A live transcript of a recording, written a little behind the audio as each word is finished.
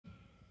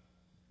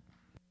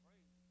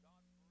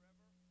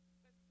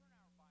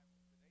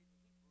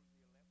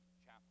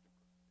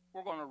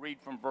We're going to read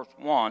from verse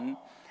 1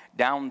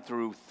 down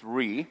through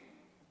 3.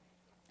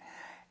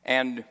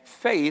 And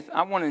faith,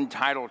 I want to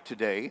entitle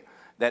today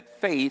that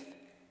faith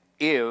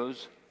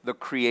is the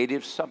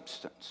creative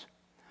substance.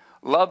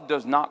 Love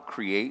does not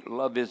create.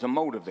 Love is a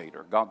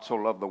motivator. God so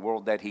loved the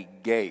world that he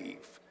gave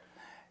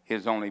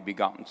his only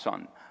begotten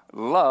Son.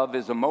 Love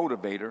is a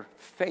motivator.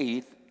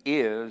 Faith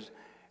is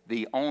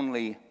the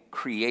only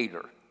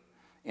creator.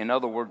 In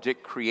other words,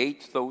 it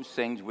creates those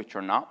things which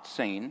are not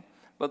seen,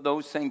 but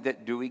those things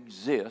that do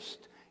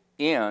exist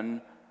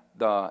in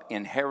the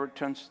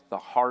inheritance, the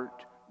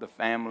heart, the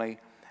family,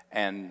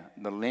 and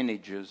the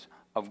lineages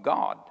of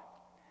God.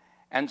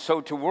 And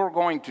so we're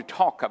going to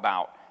talk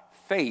about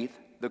faith,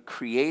 the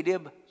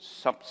creative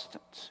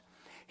substance.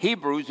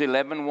 Hebrews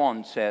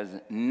 11:1 says,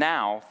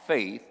 now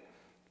faith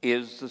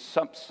is the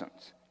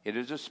substance. It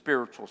is a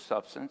spiritual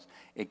substance.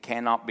 It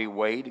cannot be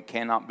weighed. It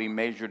cannot be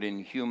measured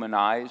in human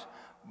eyes,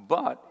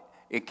 but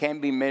it can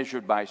be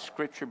measured by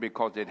Scripture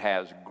because it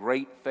has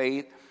great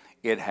faith,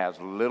 it has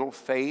little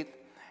faith,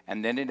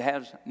 and then it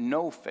has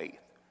no faith.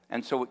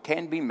 And so it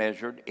can be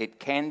measured, it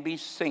can be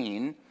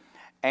seen,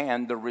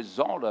 and the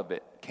result of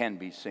it can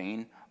be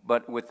seen,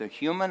 but with the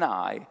human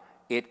eye,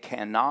 it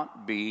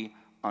cannot be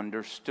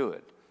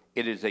understood.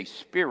 It is a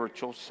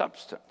spiritual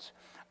substance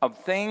of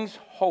things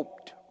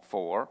hoped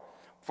for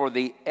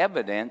the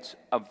evidence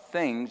of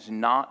things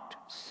not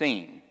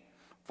seen.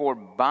 For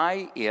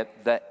by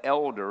it the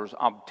elders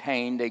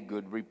obtained a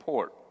good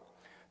report.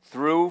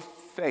 Through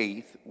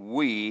faith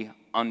we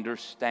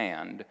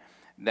understand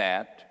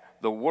that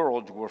the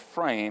worlds were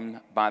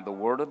framed by the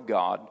word of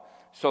God,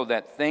 so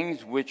that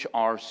things which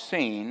are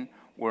seen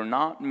were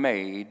not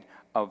made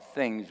of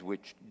things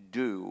which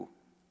do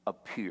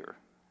appear.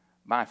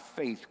 By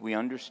faith we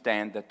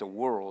understand that the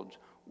worlds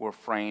were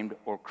framed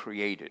or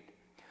created.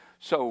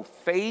 So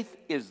faith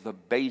is the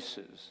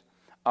basis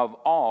of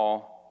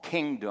all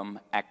kingdom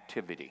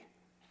activity.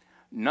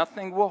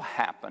 Nothing will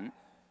happen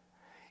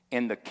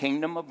in the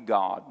kingdom of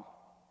God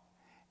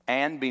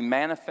and be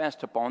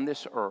manifest upon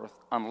this earth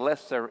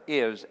unless there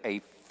is a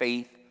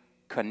faith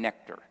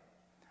connector,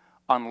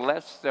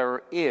 unless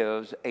there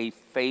is a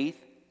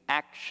faith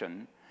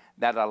action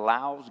that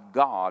allows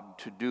God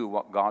to do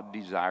what God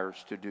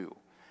desires to do.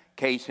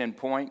 Case in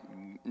point,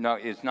 no,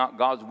 it's not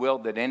God's will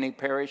that any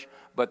perish,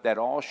 but that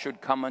all should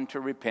come unto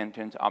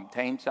repentance,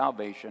 obtain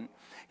salvation.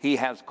 He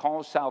has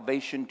caused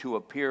salvation to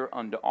appear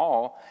unto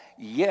all,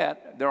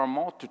 yet there are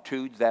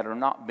multitudes that are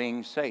not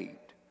being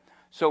saved.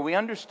 So we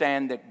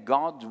understand that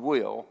God's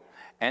will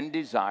and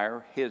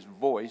desire, his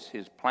voice,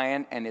 his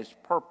plan, and his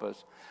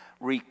purpose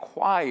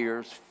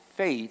requires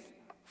faith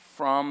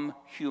from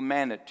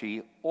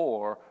humanity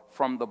or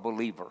from the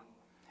believer.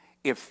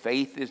 If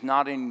faith is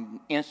not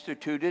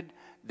instituted,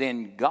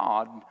 then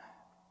God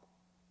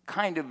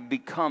kind of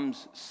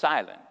becomes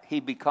silent.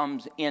 He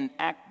becomes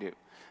inactive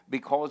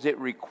because it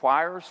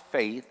requires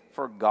faith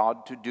for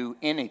God to do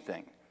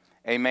anything.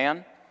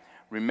 Amen?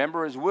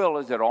 Remember, his will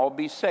is that all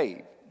be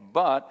saved,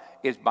 but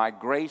it's by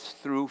grace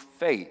through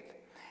faith.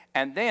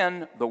 And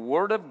then the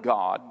Word of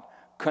God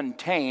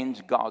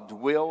contains God's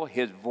will,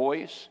 his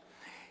voice,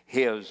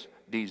 his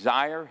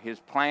desire, his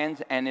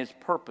plans, and his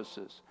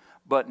purposes,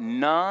 but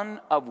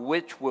none of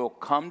which will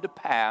come to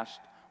pass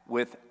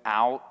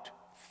without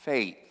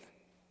faith.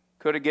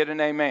 Could I get an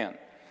amen?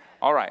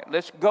 All right,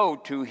 let's go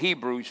to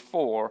Hebrews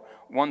 4,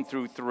 1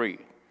 through 3,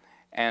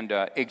 and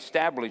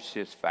establish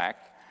this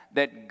fact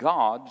that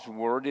God's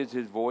word is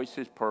his voice,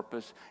 his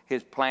purpose,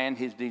 his plan,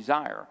 his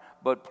desire.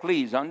 But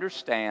please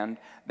understand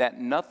that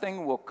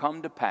nothing will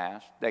come to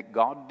pass that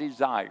God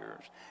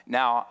desires.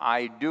 Now,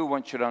 I do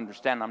want you to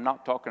understand, I'm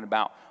not talking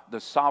about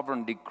the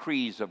sovereign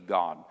decrees of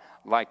God,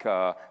 like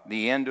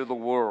the end of the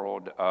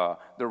world,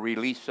 the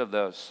release of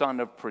the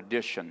son of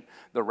perdition,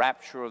 the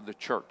rapture of the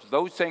church.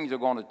 Those things are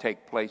going to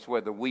take place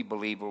whether we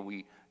believe or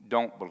we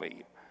don't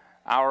believe.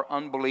 Our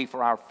unbelief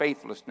or our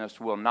faithlessness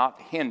will not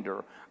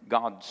hinder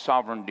God's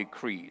sovereign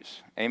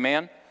decrees.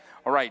 Amen?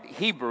 All right,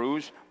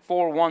 Hebrews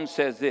 4:1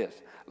 says this,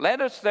 let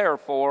us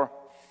therefore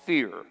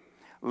fear,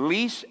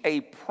 lest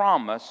a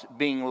promise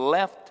being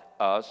left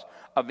us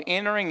of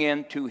entering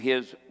into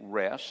his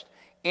rest,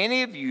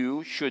 any of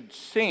you should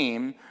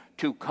seem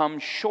to come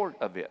short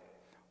of it.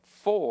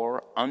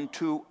 For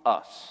unto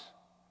us,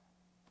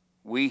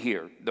 we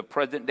here, the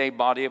present day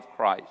body of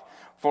Christ,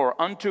 for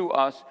unto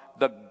us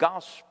the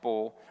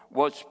gospel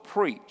was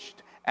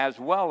preached, as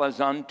well as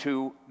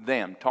unto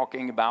them,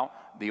 talking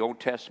about the Old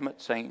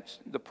Testament saints,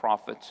 the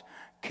prophets,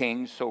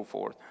 kings, so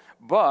forth.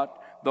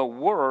 But the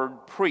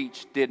word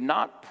preached did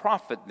not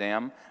profit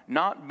them,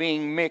 not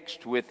being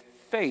mixed with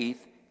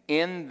faith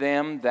in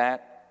them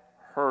that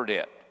heard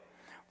it.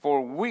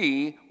 For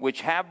we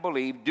which have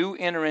believed do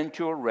enter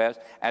into a rest,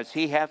 as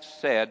he hath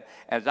said,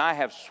 as I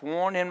have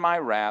sworn in my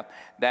wrath,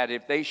 that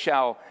if they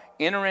shall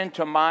enter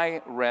into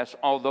my rest,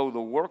 although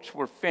the works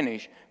were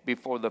finished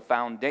before the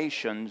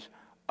foundations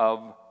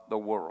of the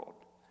world.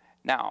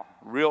 Now,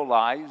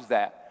 realize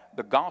that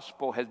the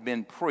gospel has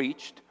been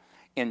preached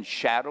in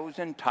shadows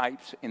and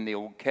types in the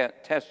Old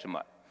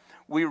Testament.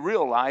 we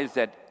realize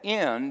that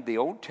in the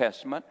Old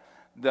Testament,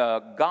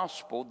 the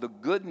gospel, the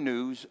good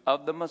news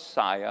of the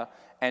Messiah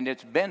and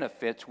its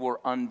benefits were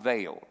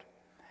unveiled.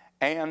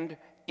 And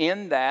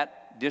in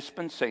that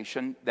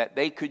dispensation, that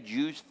they could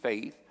use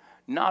faith,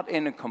 not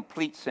in a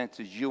complete sense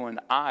as you and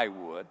I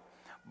would,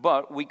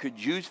 but we could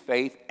use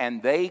faith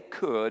and they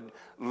could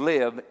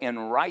live in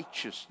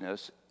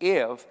righteousness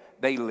if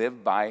they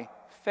live by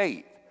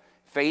faith.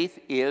 Faith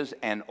is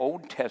an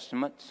Old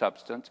Testament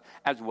substance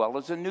as well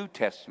as a New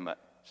Testament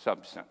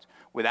substance.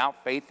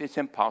 Without faith, it's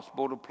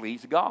impossible to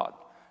please God.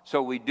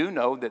 So we do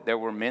know that there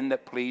were men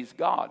that pleased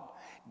God.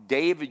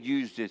 David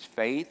used his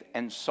faith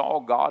and saw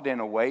God in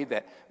a way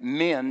that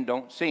men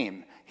don't see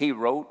him. He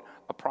wrote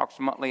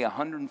approximately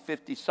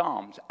 150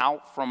 Psalms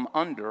out from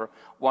under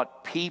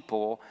what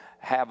people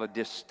have a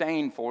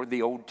disdain for,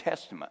 the Old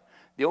Testament.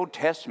 The Old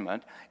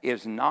Testament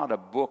is not a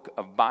book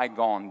of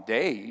bygone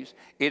days.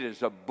 It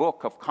is a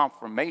book of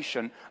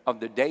confirmation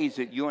of the days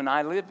that you and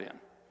I live in.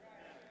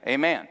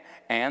 Amen.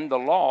 And the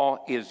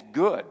law is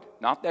good.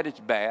 Not that it's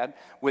bad.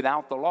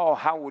 Without the law,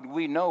 how would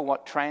we know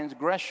what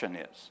transgression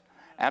is?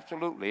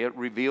 Absolutely. It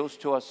reveals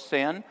to us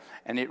sin,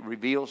 and it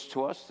reveals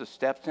to us the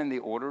steps and the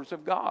orders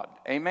of God.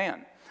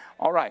 Amen.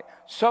 All right.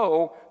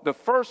 So the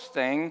first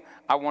thing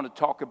I want to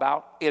talk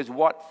about is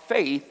what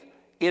faith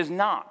is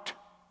not.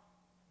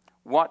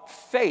 What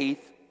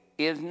faith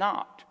is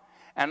not.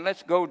 And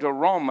let's go to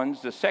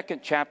Romans, the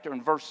second chapter,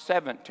 and verse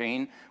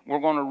 17. We're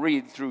going to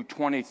read through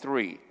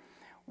 23.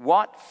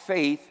 What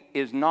faith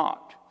is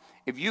not.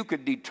 If you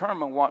could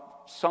determine what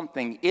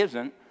something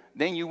isn't,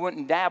 then you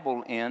wouldn't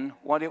dabble in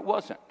what it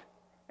wasn't.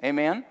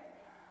 Amen?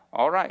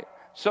 All right.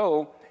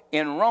 So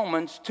in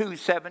Romans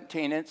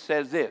 2:17, it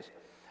says this.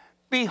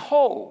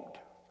 Behold,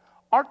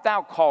 art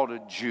thou called a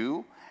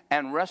Jew,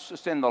 and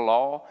restest in the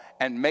law,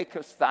 and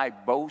makest thy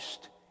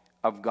boast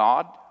of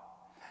God?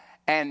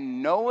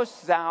 And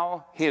knowest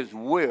thou his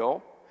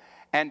will,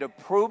 and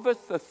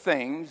approveth the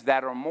things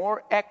that are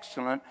more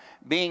excellent,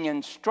 being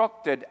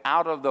instructed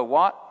out of the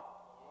what?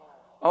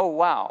 Oh,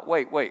 wow.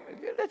 Wait.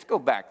 Let's go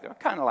back there.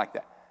 Kind of like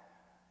that.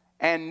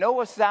 And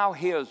knowest thou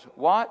his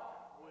what?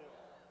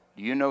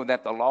 Do you know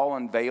that the law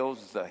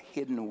unveils the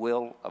hidden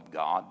will of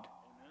God?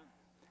 Amen.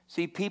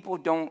 See, people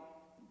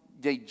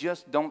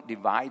just don't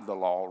divide the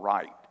law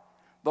right.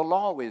 The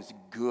law is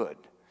good.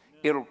 Amen.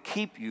 It'll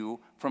keep you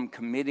from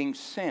committing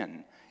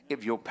sin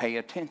if you'll pay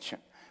attention.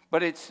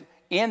 But it's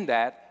in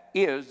that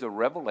is the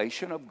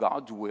revelation of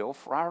God's will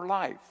for our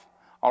life.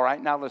 All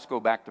right, now let's go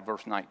back to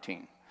verse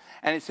 19.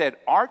 And it said,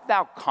 art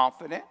thou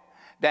confident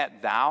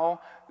that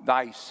thou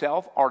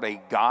thyself art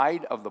a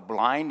guide of the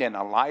blind and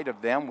a light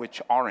of them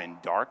which are in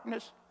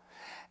darkness?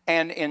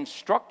 An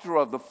instructor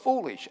of the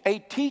foolish, a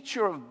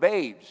teacher of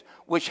babes,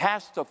 which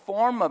has the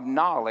form of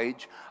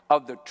knowledge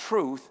of the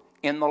truth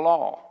in the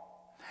law.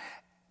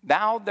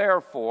 Thou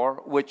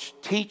therefore, which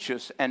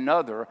teachest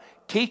another,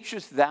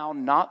 teachest thou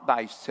not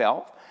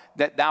thyself,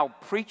 that thou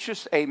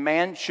preachest a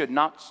man should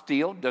not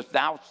steal? Dost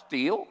thou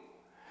steal?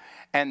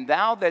 And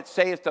thou that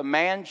sayest a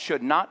man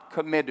should not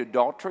commit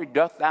adultery,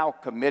 dost thou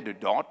commit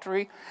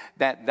adultery?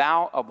 That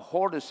thou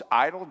abhorrest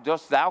idol,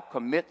 dost thou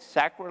commit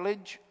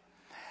sacrilege?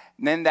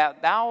 And then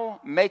that thou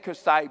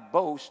makest thy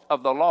boast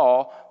of the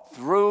law,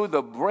 through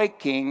the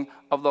breaking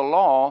of the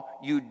law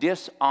you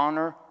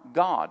dishonor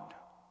God.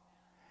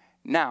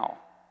 Now,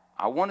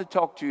 I want to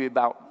talk to you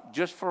about,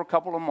 just for a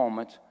couple of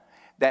moments,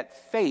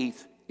 that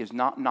faith is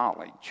not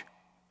knowledge.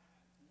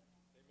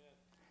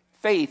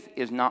 Faith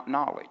is not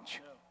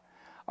knowledge.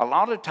 A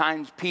lot of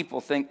times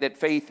people think that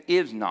faith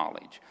is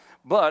knowledge.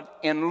 But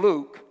in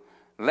Luke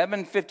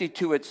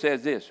 11:52 it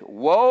says this,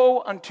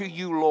 woe unto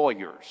you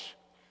lawyers,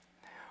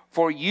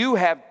 for you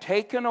have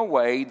taken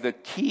away the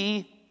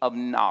key of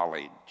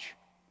knowledge,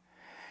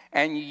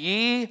 and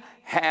ye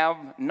have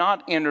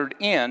not entered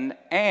in,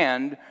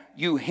 and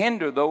you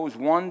hinder those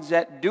ones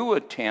that do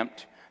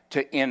attempt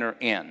to enter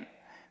in.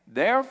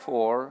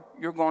 Therefore,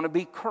 you're going to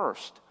be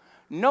cursed.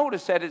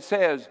 Notice that it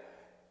says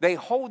they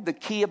hold the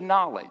key of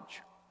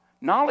knowledge.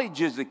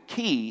 Knowledge is a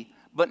key,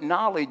 but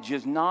knowledge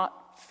is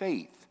not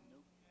faith.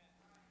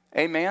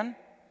 Amen? Amen.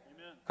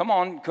 Come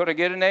on, could I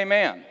get an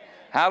amen? Amen.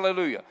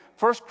 Hallelujah.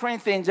 1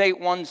 Corinthians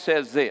 8:1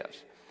 says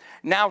this.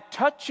 Now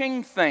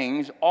touching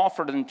things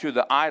offered unto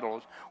the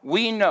idols,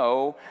 we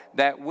know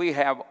that we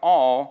have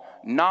all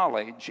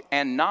knowledge,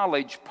 and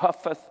knowledge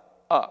puffeth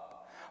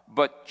up,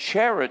 but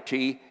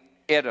charity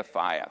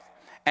edifieth.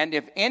 And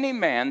if any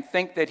man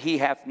think that he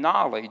hath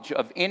knowledge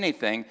of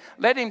anything,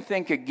 let him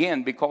think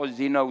again, because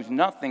he knows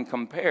nothing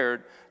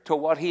compared to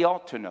what he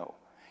ought to know.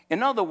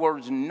 In other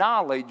words,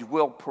 knowledge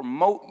will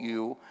promote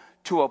you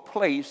to a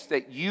place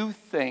that you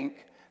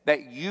think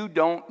that you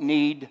don't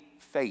need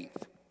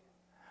faith.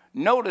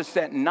 Notice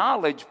that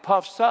knowledge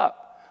puffs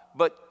up,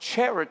 but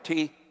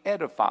charity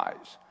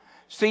edifies.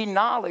 See,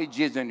 knowledge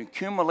is an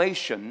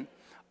accumulation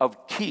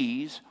of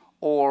keys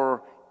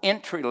or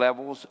entry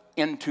levels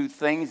into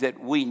things that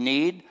we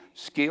need,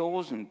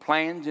 skills and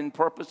plans and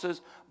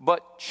purposes,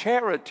 but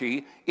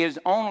charity is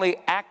only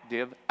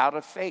active out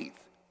of faith.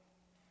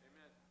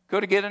 Amen.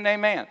 Could I get an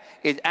amen?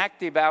 It's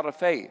active out of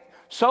faith.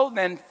 So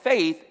then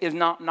faith is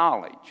not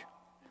knowledge.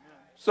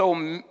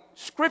 So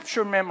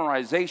scripture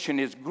memorization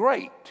is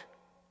great.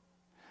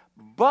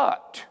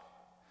 But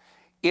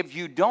if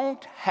you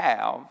don't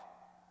have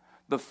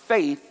the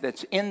faith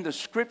that's in the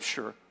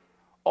scripture,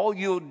 all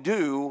you'll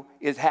do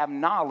is have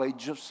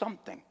knowledge of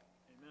something.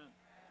 Amen.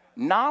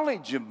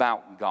 Knowledge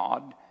about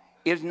God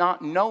is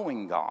not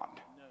knowing God.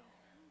 No.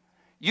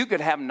 You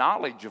could have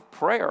knowledge of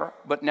prayer,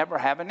 but never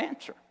have an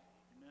answer.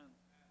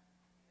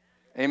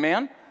 Amen?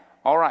 Amen?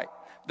 All right.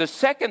 The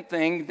second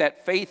thing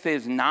that faith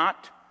is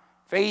not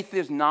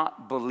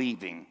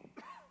believing.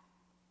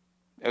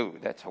 Oh,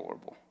 that's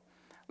horrible.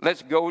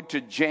 Let's go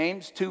to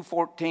James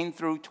 2:14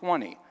 through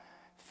 20.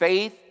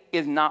 Faith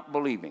is not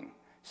believing.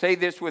 Say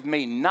this with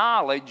me.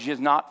 Knowledge is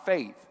not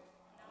faith.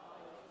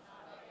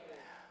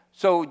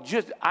 So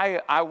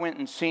I went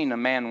and seen a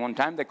man one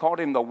time. They called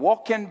him the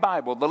walk-in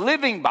Bible, the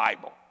living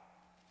Bible.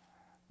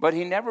 But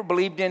he never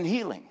believed in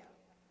healing.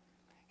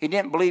 He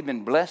didn't believe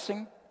in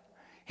blessing.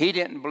 He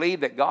didn't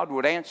believe that God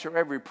would answer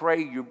every prayer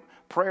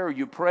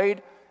you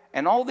prayed.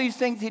 And all these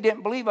things he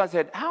didn't believe. I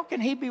said, how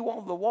can he be the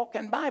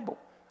walk-in Bible?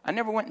 I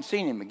never went and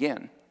seen him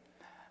again.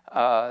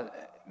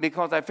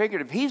 Because I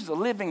figured if he's the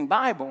living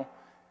Bible,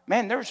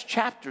 man, there's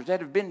chapters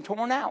that have been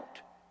torn out.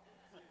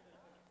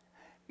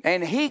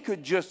 And he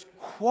could just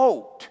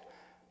quote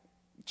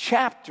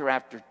chapter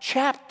after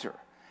chapter.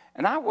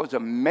 And I was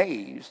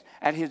amazed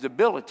at his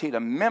ability to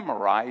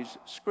memorize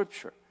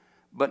Scripture.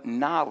 But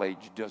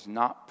knowledge does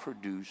not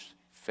produce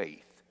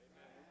faith.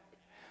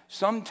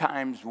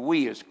 Sometimes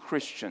we as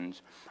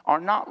Christians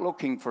are not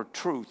looking for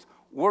truth.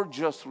 We're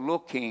just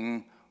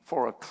looking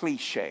for a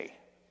cliche.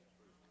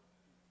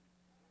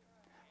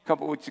 A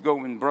couple of weeks ago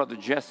when Brother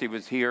Jesse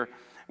was here,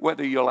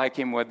 whether you like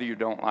him, whether you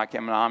don't like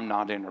him, and I'm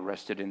not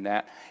interested in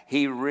that.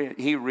 He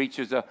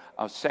reaches a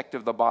sect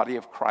of the body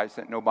of Christ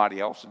that nobody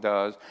else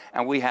does,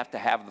 and we have to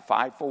have the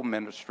fivefold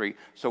ministry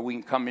so we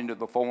can come into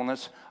the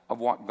fullness of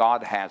what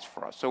God has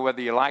for us. So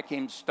whether you like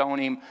him, stone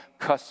him,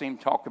 cuss him,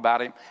 talk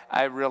about him,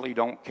 I really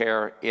don't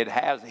care. It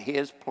has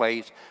his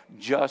place,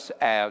 just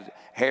as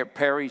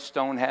Perry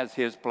Stone has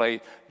his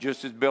place,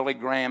 just as Billy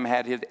Graham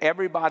had his.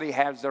 Everybody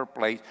has their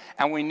place,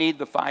 and we need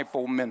the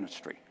fivefold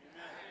ministry.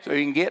 So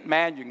you can get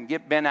mad, you can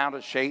get bent out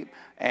of shape,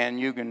 and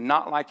you can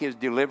not like his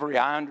delivery.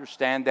 I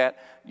understand that,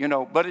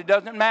 but it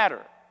doesn't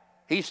matter.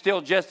 He's still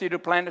Jesse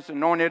Duplantis,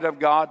 anointed of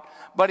God.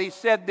 But he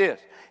said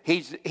this.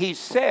 He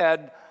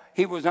said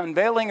he was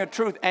unveiling a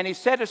truth, and he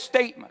said a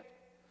statement.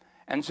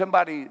 And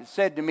somebody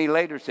said to me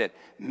later,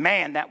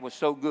 man, that was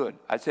so good.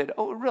 I said,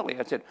 oh, really?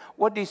 I said,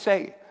 what did he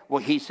say?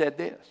 Well, he said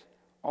this.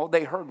 All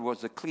they heard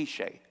was a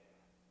cliche.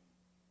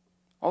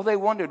 All they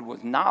wanted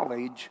was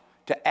knowledge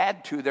to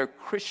add to their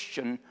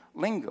Christian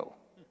lingo.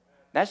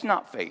 That's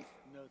not faith.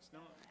 No, it's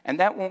not. And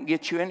that won't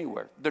get you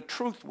anywhere. The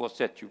truth will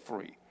set you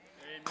free.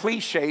 Amen.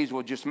 Cliches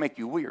will just make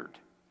you weird.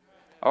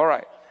 All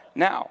right.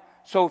 Now,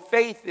 so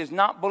faith is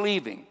not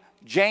believing.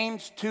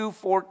 James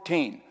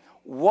 2:14.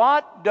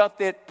 What doth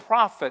it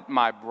profit,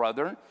 my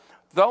brethren,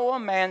 though a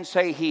man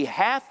say he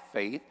hath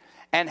faith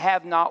and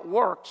have not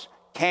works,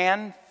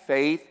 can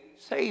faith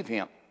save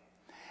him?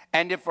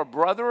 And if a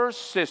brother or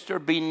sister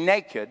be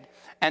naked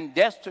and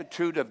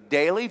destitute of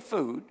daily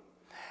food,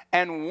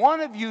 and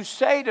one of you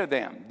say to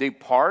them,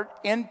 depart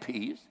in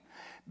peace,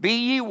 be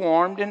ye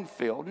warmed and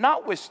filled,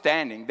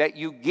 notwithstanding that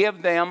you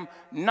give them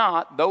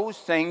not those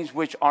things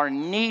which are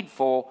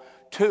needful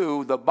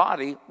to the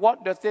body,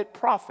 what doth it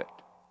profit?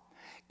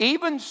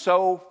 Even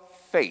so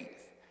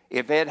faith,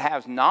 if it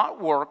has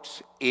not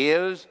works,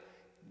 is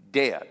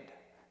dead,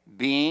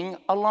 being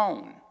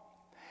alone.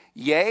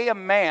 Yea, a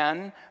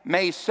man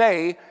may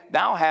say,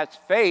 thou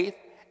hast faith,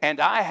 and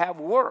I have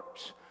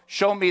works.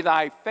 Show me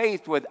thy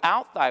faith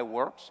without thy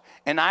works,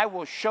 and I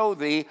will show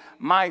thee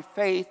my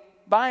faith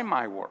by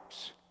my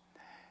works.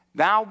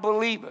 Thou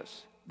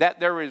believest that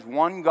there is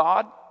one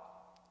God?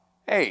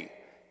 Hey,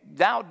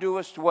 thou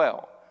doest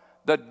well.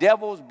 The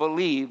devils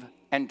believe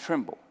and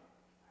tremble.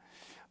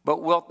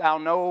 But wilt thou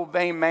know,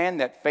 vain man,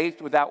 that faith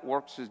without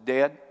works is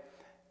dead?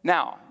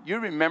 Now, you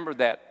remember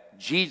that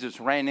Jesus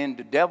ran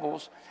into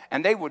devils,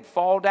 and they would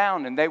fall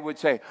down and they would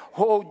say,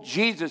 oh,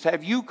 Jesus,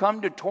 have you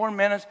come to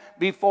torment us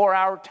before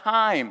our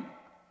time?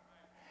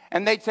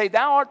 And they'd say,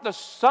 thou art the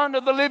Son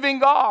of the living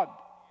God.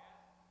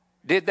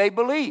 Did they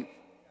believe?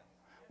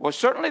 Well,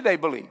 certainly they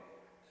believed.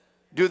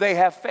 Do they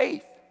have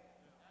faith?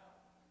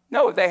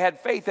 No, if they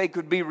had faith, they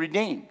could be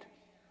redeemed.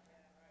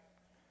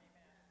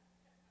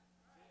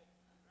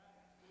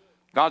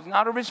 God's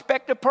not a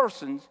respecter of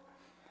persons.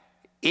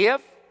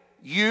 If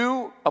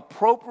you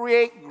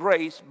appropriate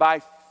grace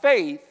by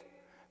faith,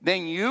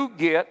 then you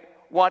get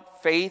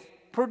what faith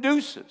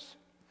produces.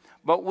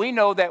 But we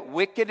know that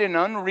wicked and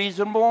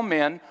unreasonable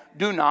men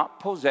do not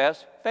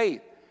possess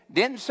faith.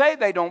 Didn't say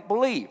they don't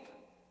believe.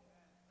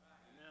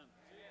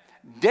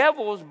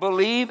 Devils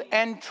believe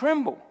and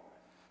tremble.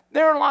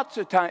 There are lots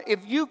of times,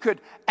 if you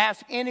could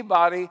ask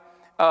anybody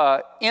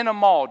in a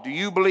mall, do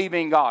you believe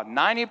in God?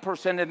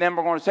 90% of them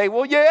are going to say,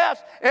 well,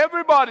 yes,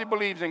 everybody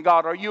believes in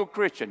God. Are you a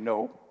Christian?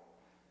 No.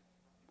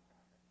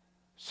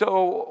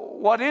 So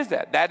what is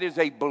that? That is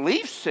a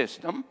belief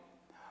system,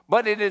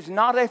 but it is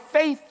not a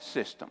faith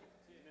system.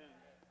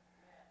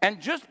 And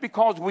just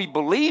because we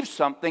believe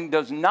something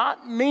does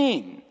not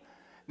mean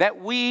that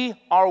we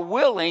are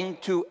willing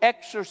to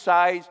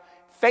exercise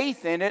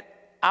faith in it.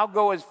 I'll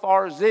go as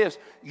far as this.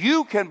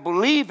 You can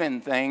believe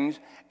in things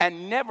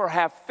and never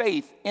have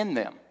faith in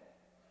them.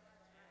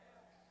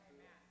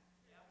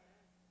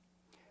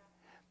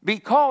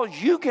 Because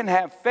you can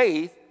have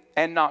faith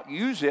and not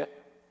use it.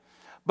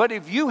 But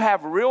if you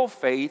have real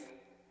faith,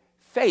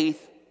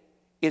 faith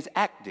is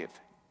active.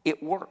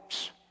 It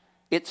works.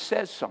 It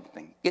says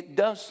something. It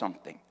does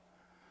something.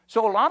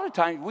 So a lot of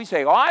times we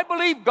say, oh, I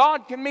believe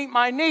God can meet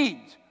my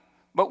needs.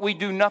 But we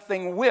do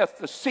nothing with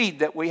the seed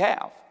that we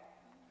have.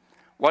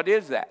 What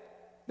is that?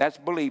 That's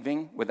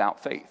believing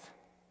without faith.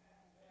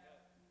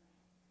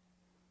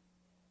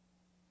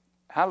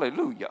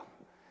 Hallelujah.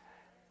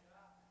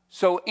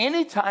 So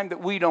anytime that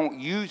we don't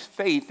use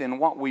faith in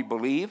what we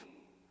believe,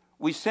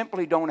 we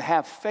simply don't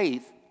have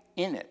faith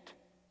in it.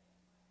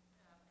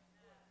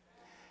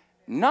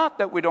 Not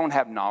that we don't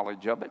have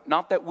knowledge of it,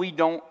 not that we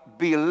don't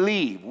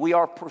believe. We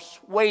are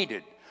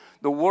persuaded.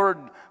 The word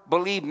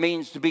believe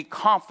means to be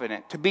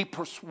confident, to be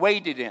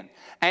persuaded in.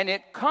 And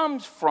it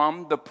comes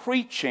from the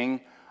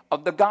preaching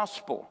of the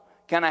gospel.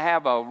 Can I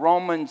have a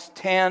Romans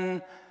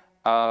 10,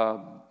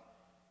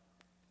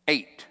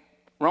 8?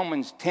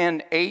 Romans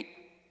 10, 8.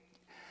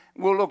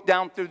 We'll look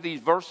down through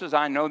these verses.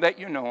 I know that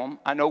you know them.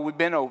 I know we've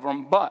been over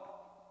them.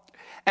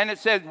 And it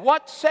says,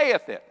 what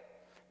saith it?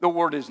 The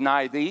word is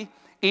nigh thee,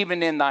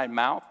 even in thy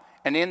mouth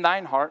and in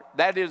thine heart.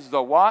 That is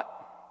the what?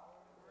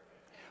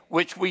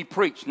 Which we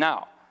preach.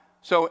 Now,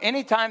 so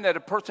anytime that a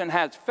person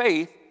has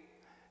faith,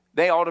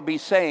 they ought to be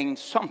saying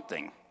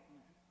something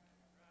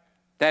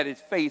that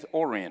is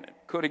faith-oriented.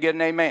 Could I get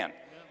an amen?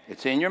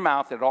 It's in your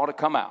mouth. It ought to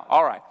come out.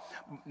 All right.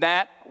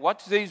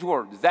 What's these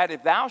words? That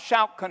if thou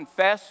shalt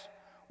confess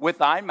with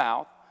thy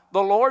mouth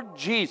the Lord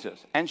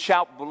Jesus, and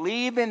shalt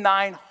believe in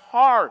thine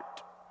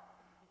heart.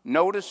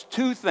 Notice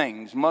two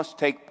things must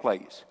take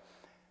place.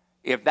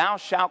 If thou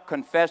shalt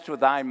confess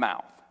with thy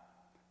mouth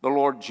the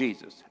Lord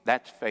Jesus,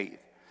 that's faith,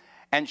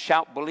 and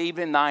shalt believe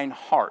in thine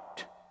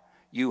heart,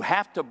 you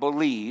have to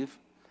believe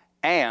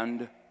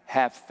and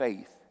have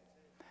faith.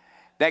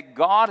 That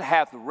God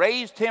hath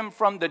raised him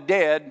from the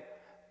dead,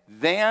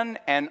 then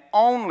and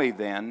only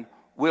then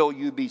will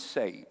you be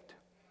saved.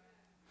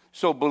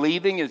 So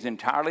believing is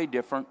entirely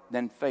different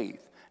than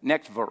faith.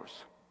 Next verse.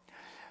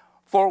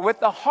 For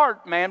with the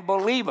heart man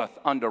believeth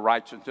unto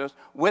righteousness,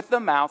 with the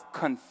mouth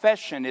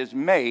confession is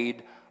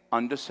made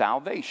unto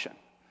salvation.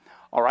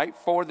 All right,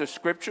 for the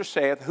scripture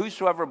saith,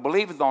 whosoever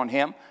believeth on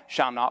him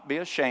shall not be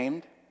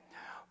ashamed.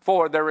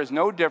 For there is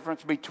no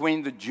difference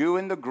between the Jew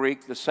and the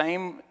Greek. The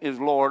same is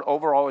Lord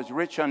over all, is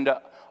rich unto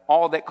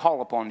all that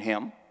call upon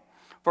him.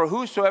 For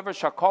whosoever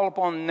shall call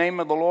upon the name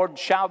of the Lord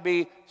shall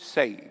be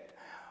saved.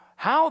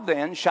 How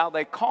then shall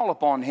they call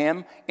upon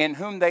him in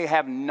whom they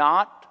have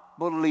not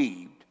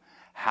believed?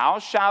 How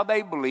shall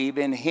they believe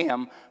in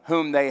him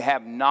whom they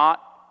have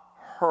not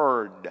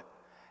heard?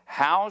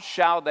 How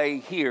shall they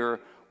hear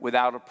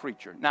without a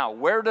preacher? Now,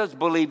 where does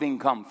believing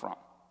come from?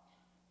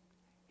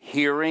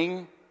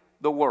 Hearing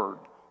the word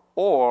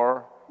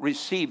or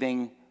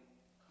receiving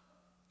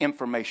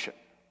information.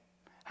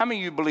 How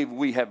many of you believe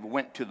we have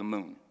went to the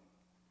moon?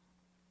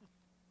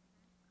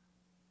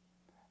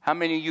 How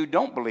many of you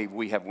don't believe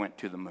we have went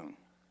to the moon?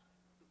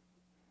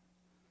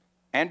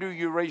 Andrew,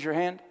 you raise your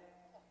hand?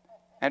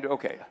 Andrew,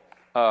 okay.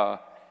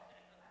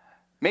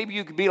 Maybe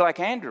you could be like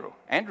Andrew.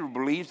 Andrew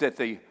believes that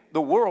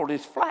the world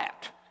is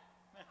flat.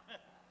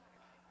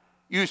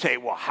 You say,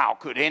 well, how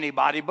could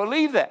anybody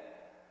believe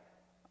that?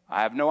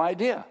 I have no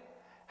idea.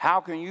 How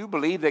can you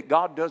believe that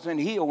God doesn't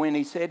heal when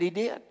he said he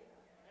did?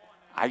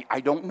 I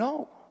don't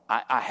know.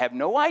 I have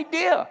no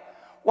idea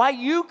why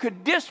you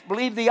could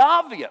disbelieve the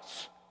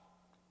obvious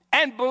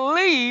and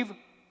believe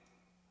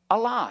a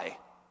lie.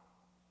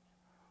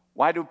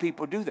 Why do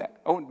people do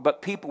that? Oh,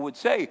 but people would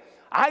say,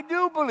 I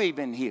do believe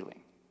in healing,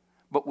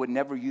 but would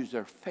never use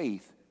their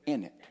faith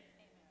in it.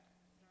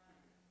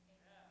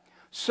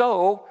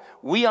 So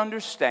we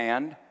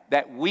understand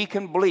that we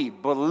can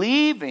believe.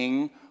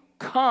 Believing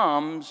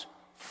comes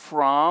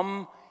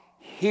from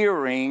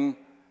hearing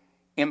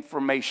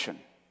information.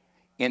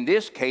 In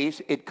this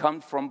case, it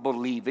comes from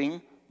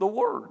believing the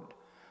word.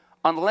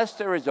 Unless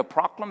there is a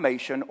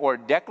proclamation or a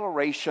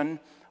declaration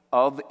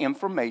of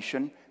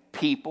information,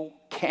 people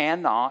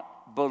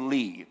cannot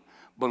believe.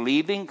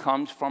 Believing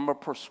comes from a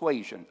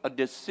persuasion, a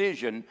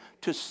decision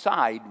to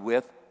side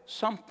with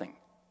something.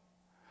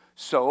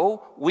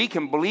 So we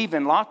can believe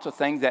in lots of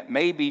things that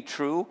may be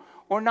true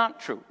or not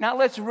true. Now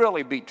let's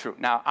really be true.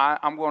 Now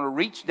I'm going to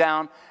reach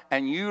down,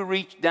 and you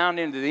reach down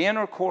into the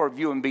inner core of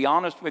you and be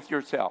honest with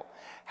yourself.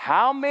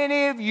 How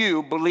many of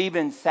you believe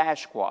in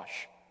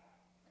Sasquatch?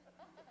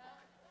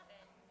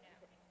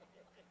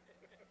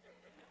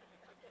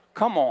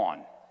 Come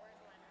on.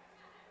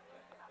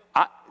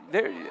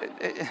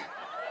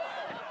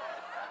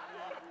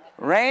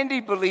 Randy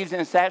believes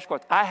in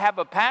Sasquatch. I have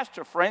a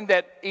pastor friend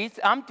that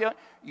I'm telling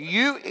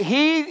you,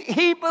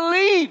 he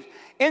believes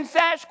in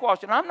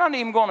Sasquatch. And I'm not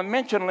even going to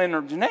mention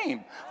Leonard's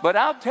name, but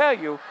I'll tell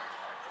you,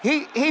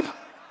 he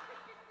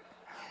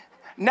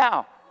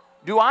Now,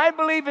 do I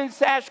believe in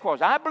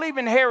Sasquatch? I believe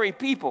in hairy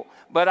people,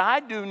 but I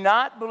do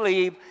not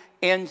believe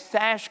in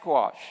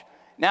Sasquatch.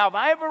 Now, if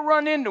I ever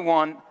run into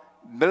one,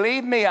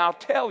 believe me, I'll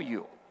tell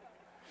you.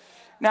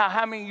 Now,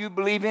 how many of you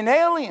believe in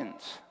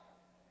aliens?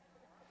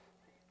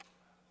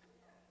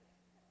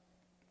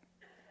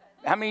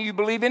 How many of you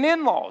believe in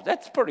in-laws?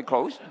 That's pretty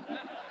close.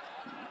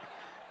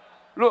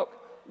 Look,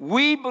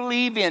 we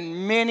believe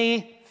in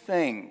many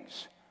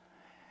things.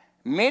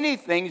 Many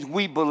things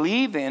we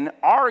believe in,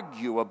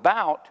 argue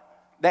about,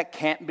 that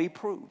can't be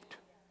proved.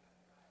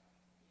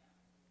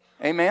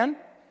 Amen?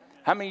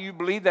 How many of you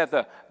believe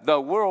that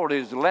the world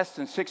is less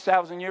than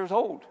 6,000 years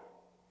old?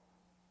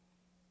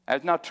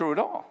 That's not true at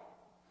all.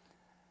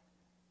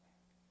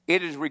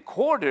 It is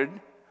recorded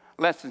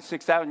less than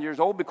 6,000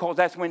 years old because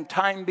that's when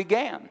time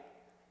began.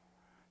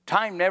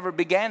 Time never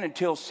began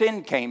until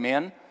sin came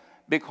in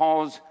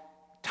because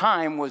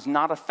time was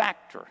not a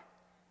factor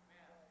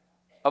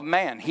of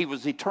man. He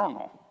was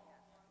eternal.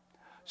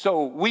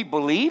 So we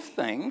believe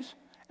things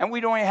and we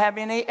don't have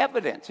any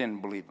evidence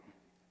in believing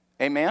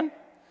them. Amen?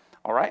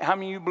 All right, how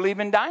many of you believe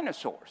in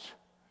dinosaurs?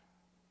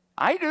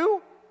 I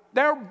do.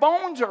 Their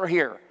bones are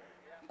here.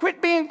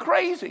 Quit being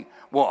crazy.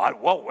 Well,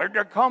 where'd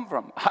they come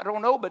from? I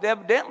don't know, but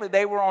evidently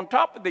they were on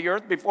top of the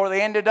earth before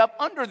they ended up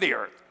under the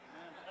earth.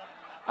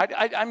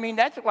 I mean,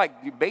 that's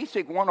like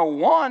basic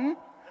 101.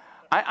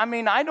 I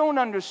mean, I don't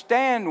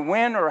understand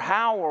when or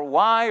how or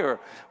why or,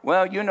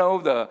 well, you know,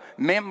 the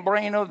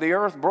membrane of the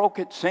earth broke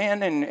its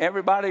sin and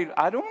everybody,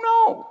 I don't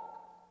know.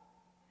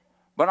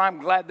 But I'm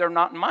glad they're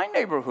not in my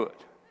neighborhood.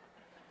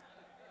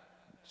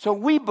 So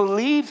we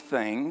believe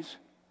things,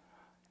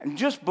 and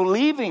just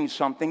believing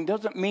something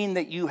doesn't mean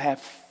that you have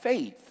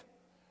faith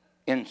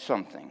in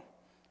something.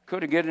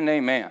 Could I get an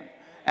amen?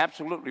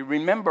 Absolutely.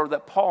 Remember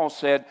that Paul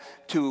said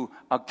to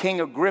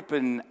King Agrippa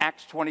in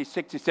Acts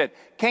 26, he said,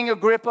 King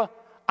Agrippa,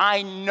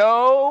 I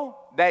know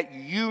that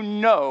you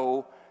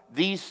know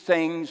these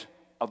things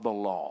of the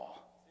law.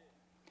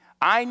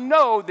 I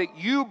know that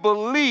you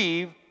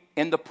believe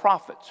in the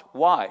prophets.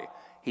 Why?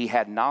 He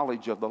had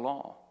knowledge of the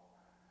law.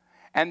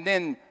 And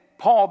then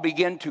Paul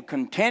began to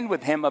contend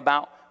with him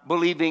about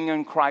believing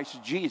in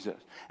Christ Jesus.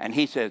 And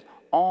he says,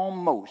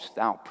 almost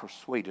thou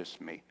persuadest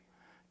me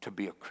to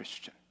be a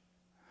Christian.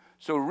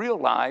 So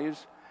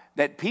realize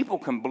that people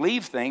can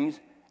believe things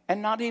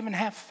and not even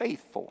have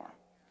faith for them.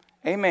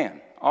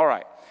 Amen. All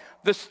right.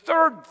 The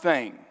third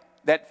thing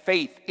that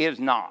faith is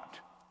not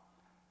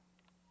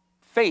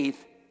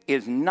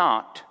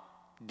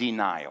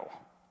denial.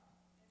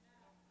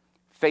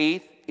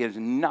 Faith is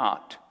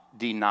not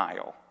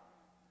denial.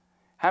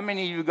 How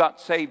many of you got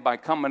saved by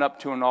coming up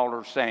to an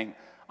altar saying,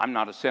 I'm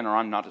not a sinner,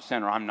 I'm not a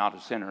sinner, I'm not a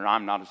sinner,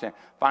 I'm not a sinner?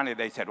 Finally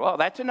they said, well,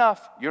 that's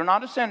enough. You're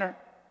not a sinner.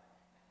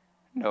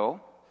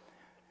 No.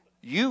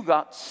 You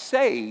got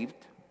saved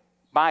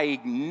by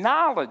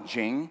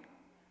acknowledging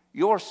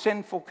your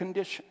sinful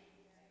condition.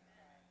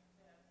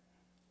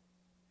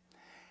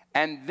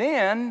 And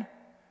then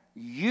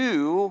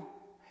you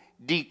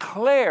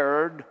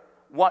declared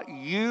what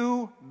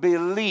you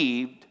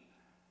believed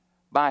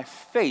by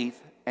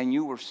faith, and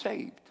you were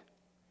saved.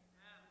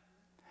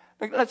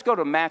 Let's go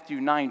to Matthew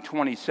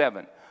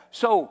 9:27.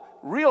 So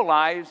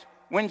realize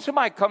when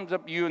somebody comes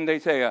up to you and they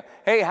say,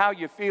 hey, how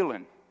you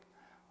feeling?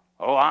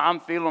 Oh, I'm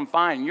feeling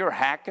fine. You're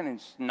hacking and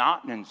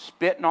snotting and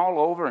spitting all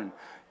over, and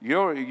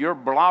you're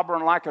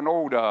blobbering like an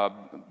old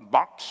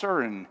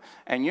boxer,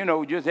 and you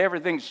know, just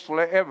everything's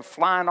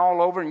flying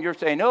all over, and you're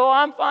saying, oh,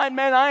 I'm fine,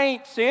 man, I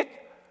ain't sick.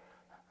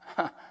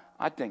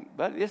 I think,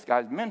 but this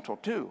guy's mental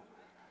too.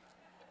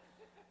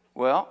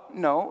 Well,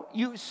 no,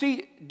 you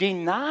see,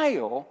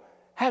 denial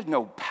has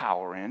no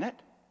power in it.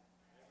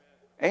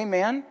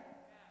 Amen.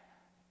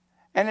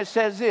 And it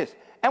says this,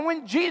 and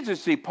when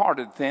Jesus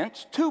departed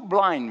thence, 2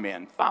 blind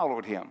men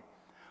followed him,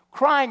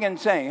 crying and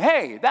saying,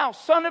 hey, thou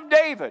son of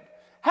David,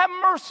 have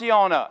mercy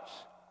on us.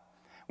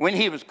 When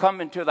he was come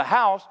into the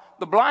house,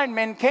 the blind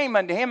men came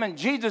unto him, and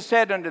Jesus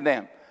said unto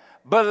them,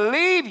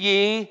 believe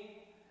ye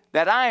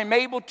that I am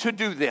able to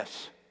do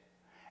this?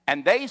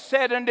 And they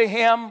said unto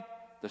him,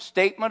 the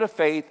statement of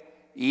faith,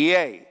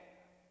 yea.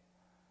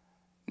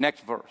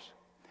 Next verse.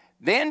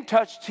 Then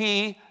touched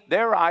he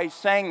their eyes,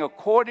 saying,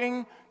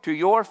 according to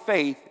your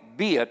faith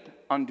be it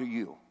unto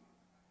you.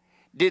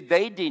 Did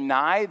they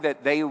deny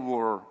that they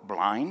were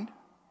blind?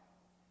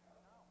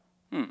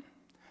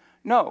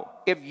 No.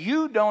 If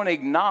you don't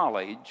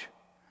acknowledge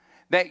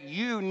that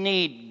you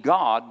need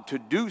God to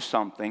do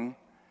something,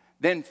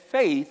 then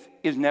faith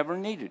is never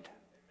needed.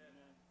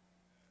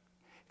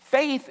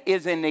 Faith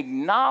is an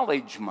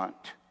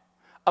acknowledgement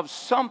of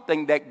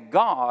something that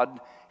God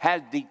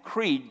has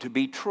decreed to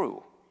be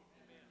true.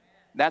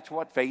 That's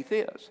what faith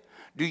is.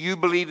 Do you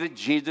believe that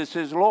Jesus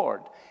is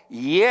Lord?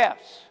 Yes,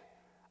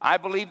 I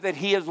believe that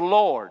he is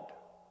Lord.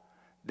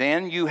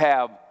 Then you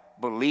have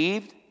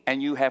believed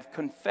and you have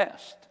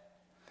confessed.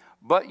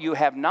 but you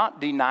have not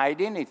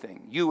denied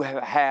anything. You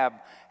have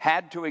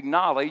had to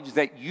acknowledge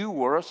that you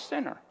were a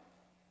sinner.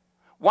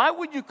 Why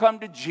would you come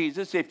to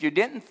Jesus if you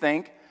didn't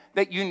think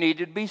that you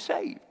needed to be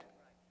saved?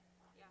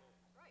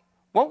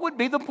 What would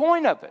be the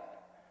point of it?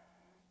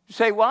 You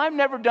say, well, I've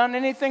never done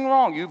anything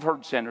wrong. You've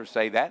heard sinners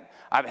say that.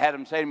 I've had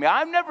them say to me,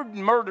 I've never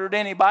murdered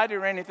anybody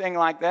or anything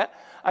like that.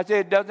 I say,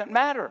 it doesn't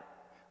matter.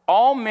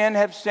 All men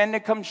have sinned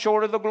and come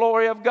short of the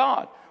glory of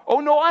God. Oh,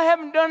 no, I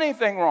haven't done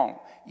anything wrong.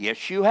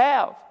 Yes, you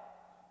have.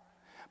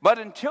 But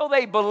until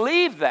they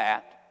believe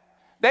that,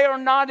 they are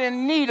not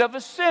in need of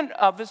a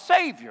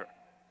Savior.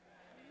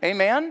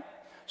 Amen?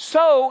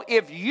 So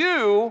if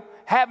you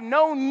have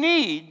no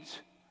needs,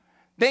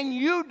 then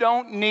you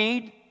don't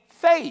need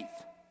faith.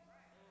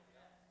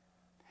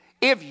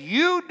 If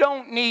you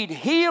don't need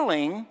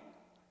healing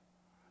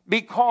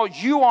because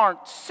you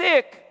aren't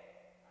sick,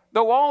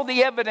 though all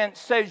the evidence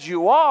says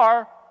you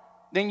are,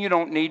 then you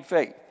don't need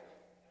faith.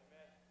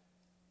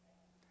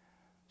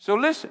 So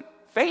listen,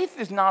 faith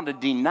is not a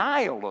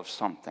denial of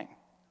something.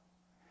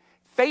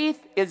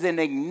 Faith is an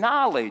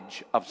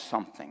acknowledge of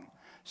something.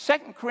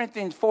 2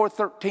 Corinthians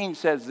 4:13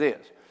 says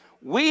this,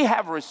 we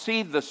have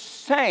received the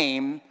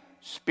same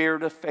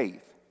spirit of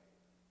faith,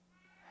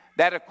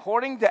 that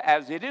according to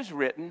as it is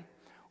written,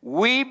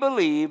 we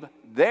believe,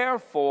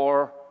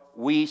 therefore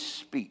we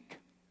speak.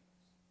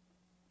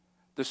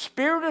 The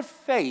spirit of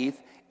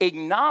faith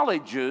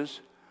acknowledges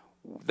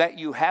that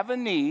you have a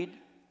need,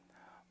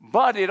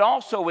 but it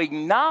also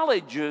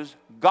acknowledges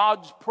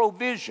God's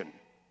provision.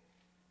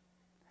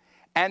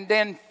 And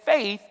then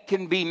faith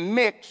can be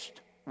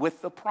mixed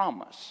with the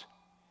promise.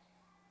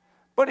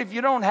 But if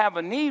you don't have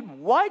a need,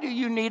 why do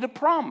you need a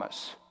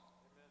promise?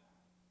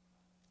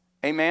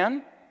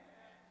 Amen?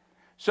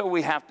 So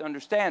we have to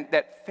understand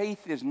that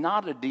faith is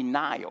not a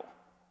denial.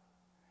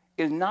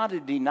 Is not a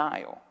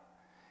denial.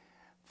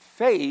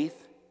 Faith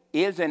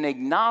is an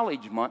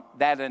acknowledgement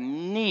that a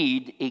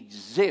need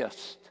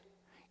exists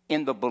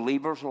in the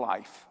believer's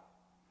life.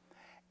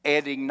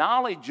 It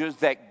acknowledges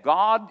that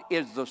God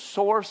is the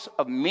source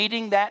of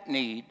meeting that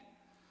need.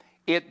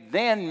 It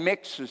then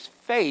mixes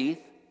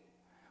faith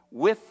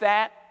with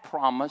that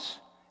promise,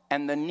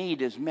 and the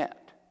need is met.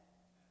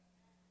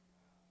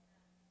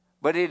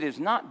 But it is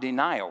not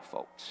denial,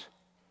 folks.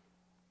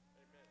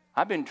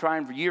 I've been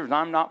trying for years.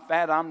 I'm not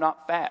fat, I'm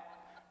not fat.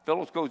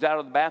 Phyllis goes out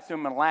of the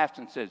bathroom and laughs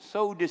and says,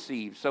 so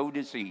deceived, so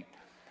deceived.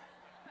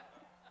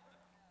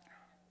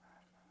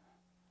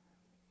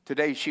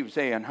 Today she was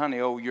saying,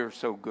 honey, oh, you're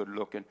so good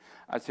looking.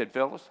 I said,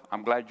 Phyllis,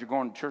 I'm glad you're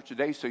going to church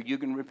today so you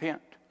can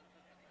repent.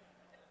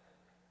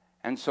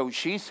 And so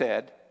she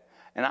said,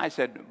 and I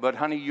said, but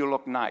honey, you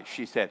look nice.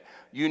 She said,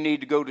 you need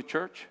to go to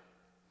church?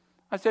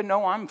 I said,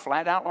 no, I'm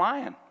flat out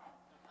lying.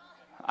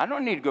 I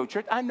don't need to go to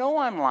church. I know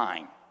I'm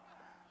lying.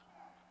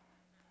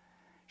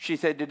 She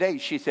said today,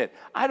 she said,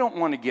 I don't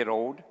want to get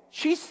old.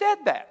 She said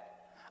that.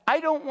 I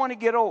don't want to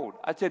get old.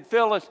 I said,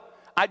 Phyllis,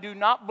 I do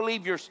not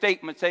believe your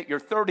statements that you're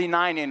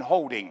 39 and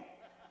holding.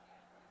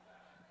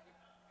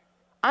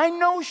 I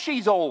know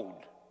she's old.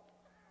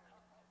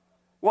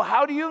 Well,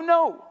 how do you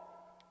know?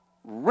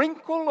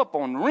 Wrinkle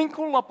upon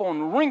wrinkle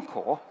upon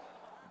wrinkle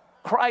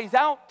cries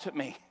out to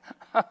me.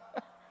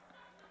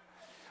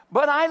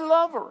 But I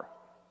love her.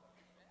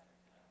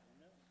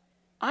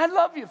 I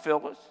love you,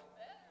 Phyllis,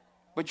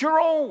 but you're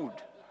old.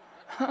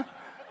 I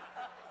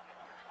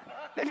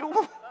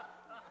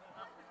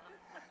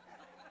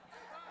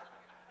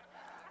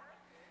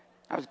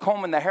was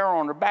combing the hair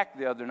on her back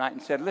the other night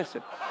and said,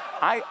 listen,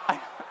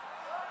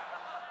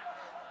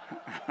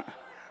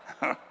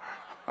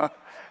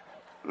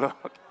 look,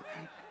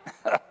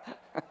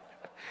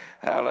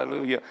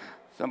 hallelujah.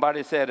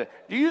 Somebody said,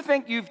 do you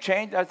think you've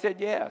changed? I said,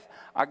 yes.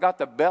 I got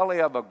the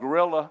belly of a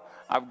gorilla.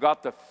 I've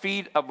got the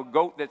feet of a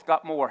goat that's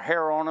got more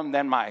hair on them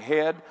than my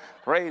head.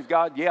 Praise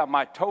God. Yeah,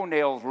 my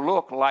toenails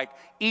look like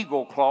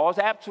eagle claws.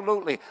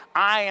 Absolutely.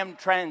 I am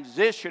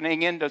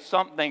transitioning into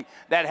something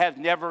that has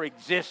never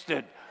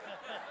existed.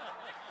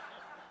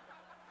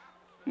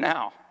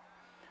 Now,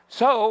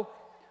 so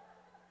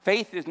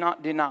faith is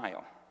not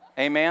denial.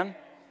 Amen?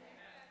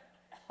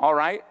 All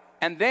right.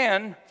 And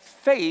then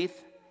faith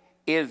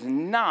is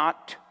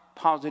not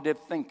positive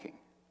thinking.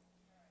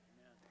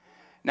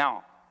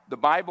 Now, the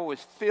Bible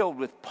is filled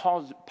with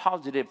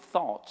positive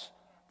thoughts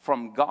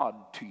from God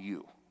to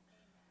you.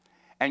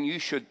 And you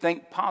should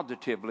think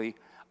positively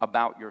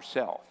about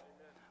yourself.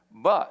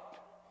 But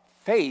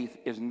faith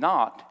is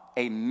not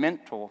a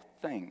mental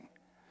thing.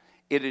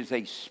 It is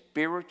a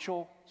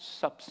spiritual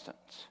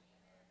substance.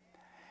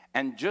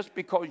 And just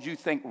because you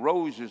think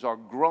roses are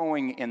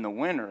growing in the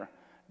winter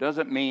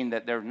doesn't mean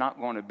that there's not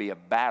going to be a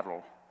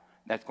battle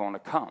that's going to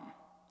come.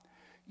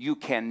 You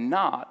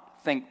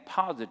cannot think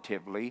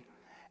positively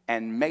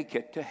and make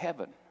it to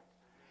heaven.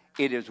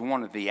 It is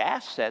one of the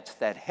assets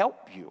that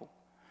help you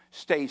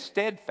stay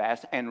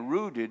steadfast and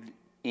rooted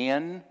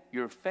in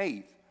your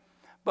faith.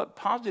 But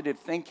positive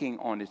thinking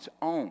on its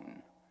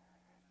own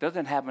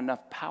doesn't have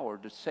enough power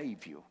to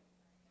save you.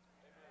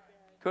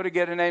 Could I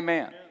get an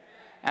amen?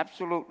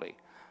 Absolutely.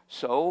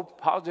 So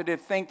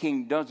positive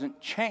thinking doesn't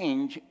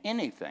change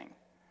anything.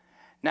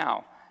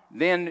 Now,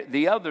 then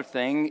the other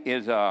thing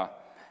is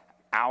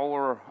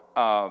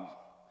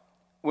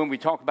when we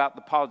talk about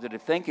the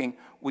positive thinking,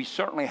 we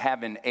certainly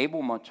have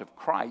enablements of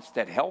Christ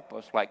that help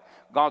us, like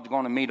God's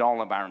going to meet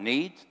all of our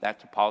needs.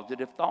 That's a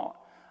positive thought.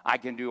 I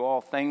can do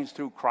all things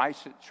through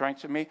Christ that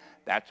strengthens me.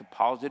 That's a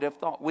positive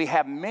thought. We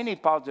have many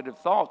positive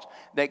thoughts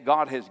that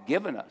God has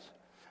given us.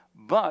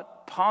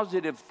 But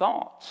positive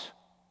thoughts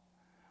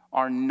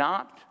are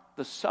not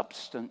the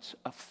substance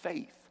of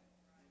faith.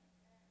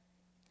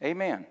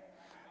 Amen.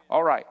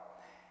 All right.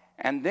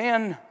 And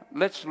then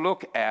let's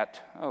look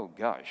at, oh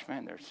gosh,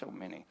 man, there's so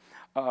many.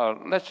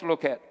 Let's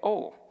look at,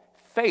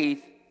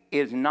 faith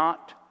is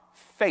not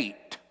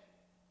fate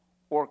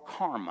or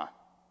karma.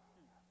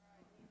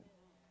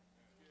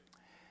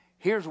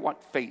 Here's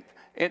what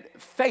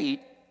faith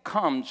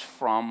comes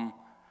from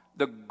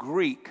the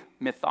Greek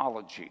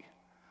mythology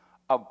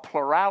of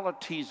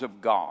pluralities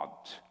of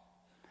gods,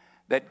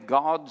 that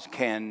gods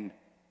can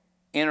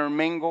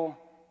intermingle,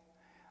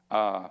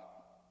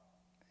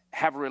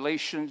 have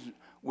relations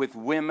with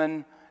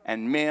women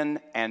and men,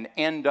 and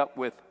end up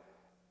with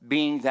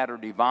beings that are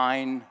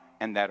divine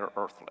and that are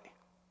earthly.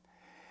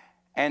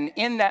 And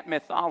in that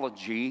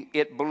mythology,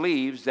 it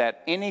believes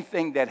that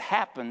anything that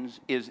happens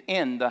is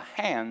in the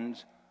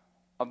hands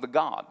of the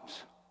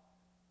gods.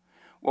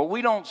 Well,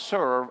 we don't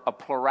serve a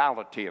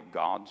plurality of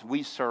gods.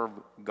 We serve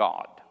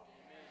God.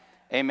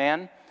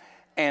 Amen?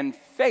 And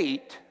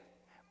fate,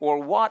 or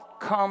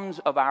what comes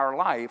of our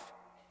life,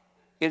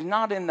 is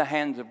not in the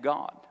hands of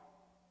God.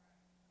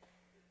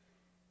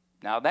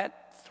 Now,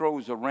 that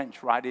throws a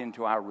wrench right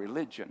into our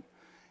religion,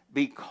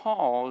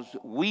 because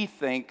we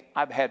think,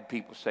 I've had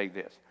people say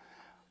this,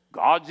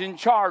 God's in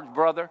charge,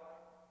 brother.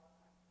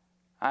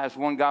 I asked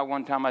one guy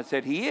one time, I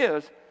said, he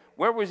is.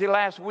 Where was he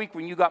last week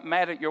when you got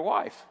mad at your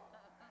wife?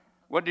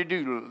 What did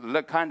he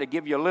do, kind of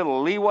give you a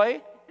little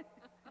leeway?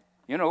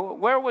 You know,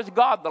 where was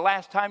God the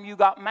last time you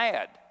got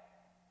mad?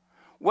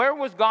 Where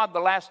was God the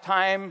last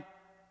time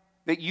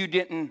that you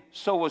didn't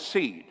sow a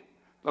seed?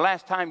 The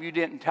last time you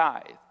didn't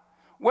tithe?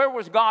 Where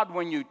was God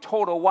when you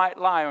told a white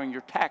lie on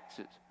your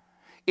taxes?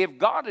 If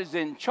God is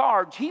in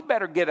charge, he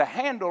better get a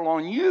handle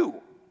on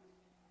you,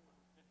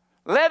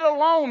 let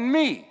alone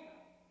me.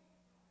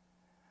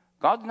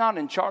 God's not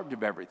in charge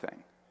of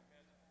everything.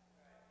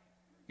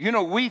 You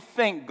know, we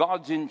think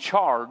God's in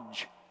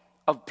charge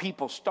of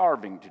people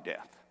starving to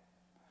death.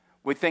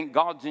 We think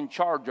God's in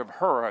charge of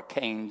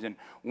hurricanes and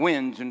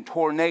winds and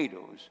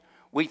tornadoes.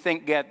 We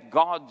think that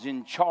God's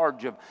in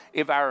charge of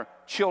if our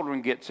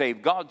children get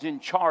saved. God's in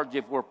charge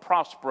if we're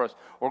prosperous,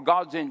 or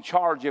God's in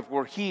charge if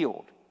we're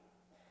healed.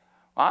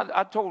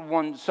 I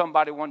told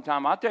somebody one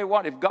time, I'll tell you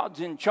what, if God's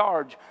in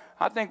charge,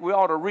 I think we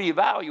ought to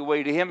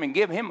reevaluate him and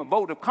give him a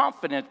vote of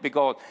confidence,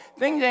 because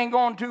things ain't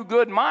going too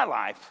good in my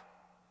life.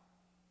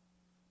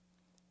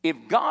 If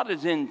God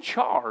is in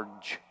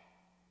charge,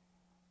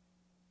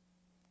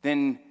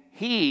 then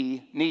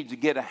he needs to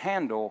get a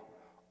handle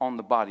on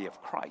the body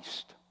of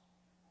Christ.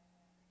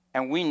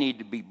 And we need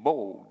to be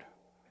bold.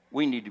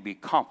 We need to be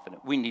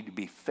confident. We need to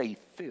be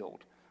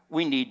faith-filled.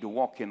 We need to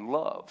walk in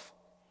love.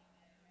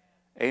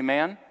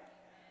 Amen?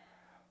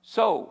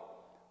 So,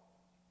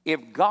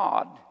 if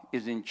God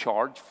is in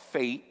charge,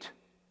 fate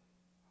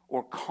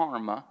or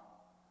karma,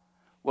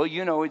 well,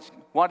 you know, it's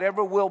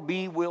whatever will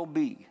be, will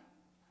be.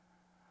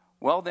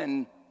 Well,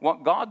 then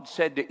what God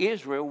said to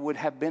Israel would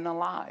have been a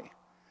lie.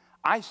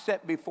 I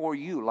set before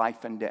you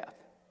life and death,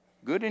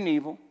 good and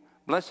evil,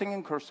 blessing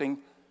and cursing,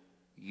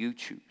 you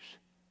choose.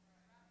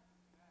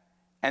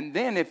 And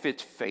then if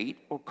it's fate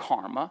or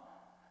karma,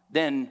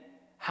 then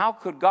how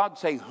could God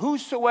say,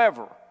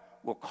 whosoever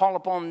will call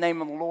upon the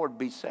name of the Lord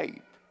be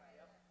saved?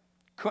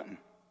 Couldn't.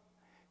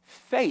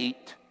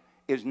 Fate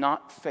is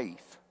not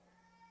faith,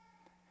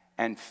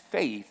 and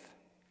faith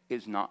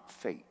is not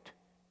fate.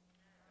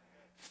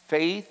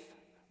 Faith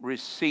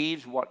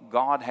receives what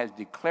God has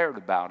declared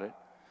about it,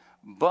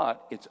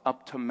 but it's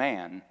up to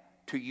man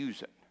to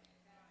use it.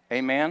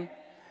 Amen?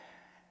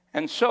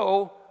 And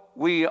so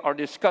we are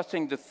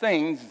discussing the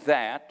things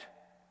that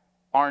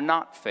are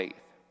not faith.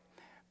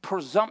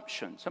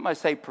 Presumption. Somebody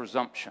say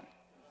presumption.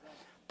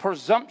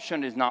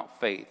 Presumption is not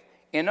faith.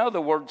 In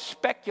other words,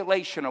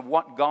 speculation of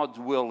what God's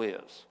will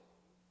is.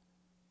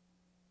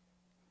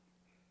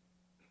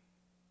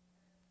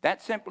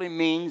 That simply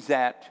means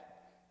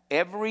that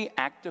every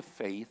act of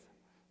faith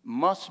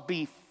must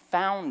be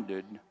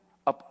founded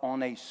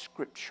upon a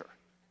scripture.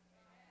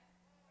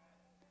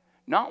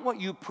 Not what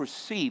you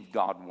perceive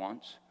God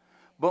wants,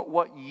 but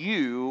what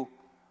you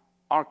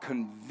are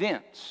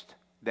convinced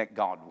that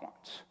God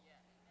wants.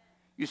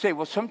 You say,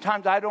 well,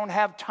 sometimes I don't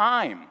have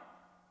time.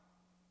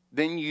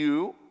 Then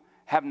you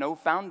have no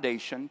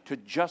foundation to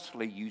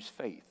justly use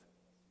faith.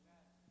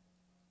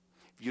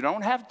 If you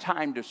don't have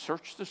time to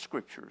search the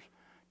scriptures,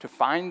 to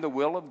find the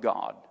will of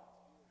God,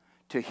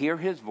 to hear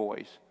his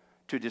voice,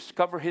 to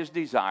discover his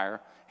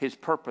desire, his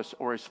purpose,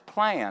 or his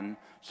plan,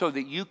 so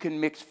that you can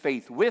mix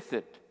faith with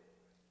it,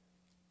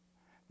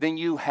 then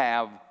you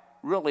have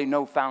really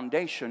no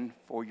foundation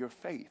for your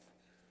faith.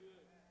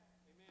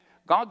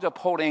 God's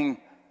upholding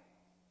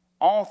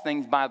all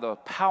things by the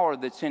power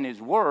that's in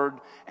his word,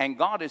 and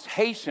God is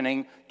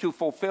hastening to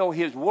fulfill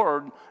his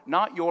word,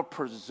 not your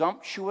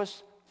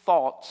presumptuous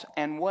thoughts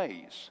and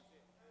ways.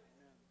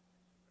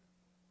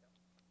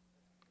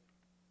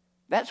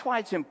 That's why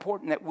it's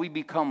important that we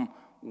become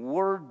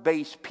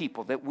word-based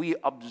people, that we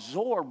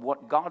absorb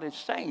what God is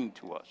saying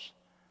to us,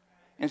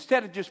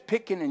 instead of just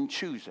picking and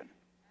choosing,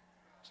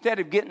 instead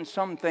of getting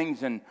some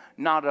things and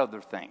not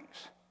other things,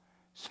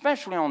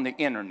 especially on the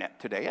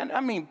internet today. And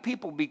I mean,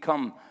 people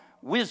become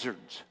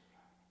wizards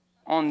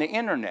on the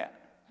internet.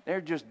 They're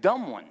just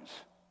dumb ones.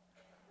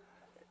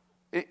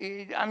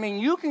 I mean,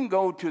 you can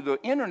go to the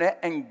internet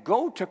and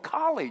go to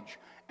college,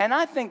 and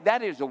I think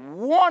that is a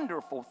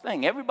wonderful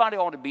thing. Everybody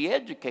ought to be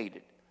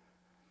educated.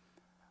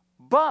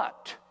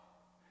 But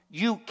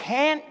you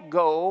can't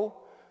go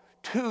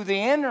to the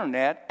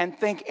internet and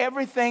think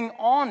everything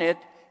on it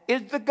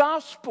is the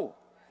gospel.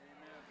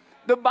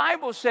 The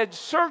Bible said,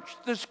 search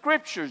the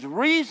scriptures,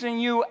 reason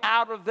you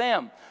out of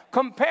them.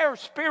 Compare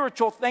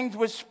spiritual things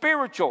with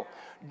spiritual.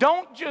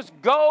 Don't just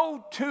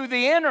go to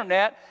the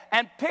internet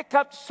and pick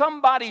up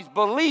somebody's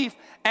belief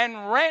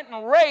and rant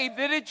and rave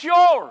that it's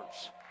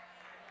yours.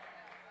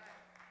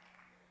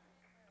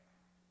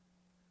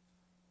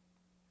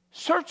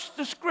 Search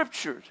the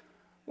scriptures.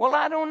 Well,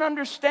 I don't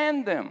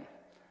understand them.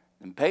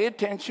 Then pay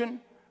attention.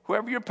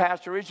 Whoever your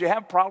pastor is, you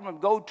have a problem,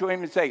 go to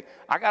him and say,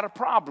 I got a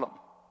problem.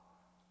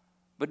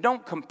 But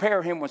don't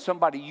compare him with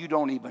somebody you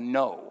don't even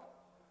know.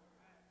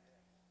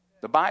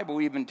 The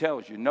Bible even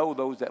tells you, know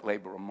those that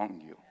labor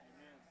among you.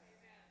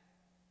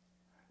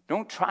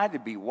 Don't try to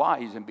be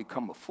wise and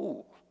become a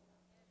fool.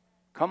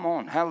 Come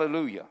on,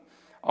 hallelujah.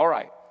 All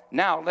right,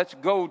 now let's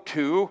go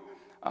to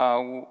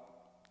Romans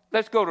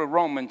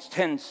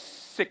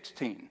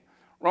 10:16.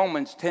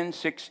 Romans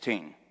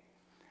 10:16.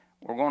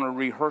 We're going to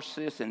rehearse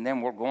this, and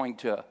then we're going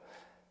to,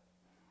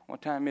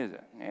 what time is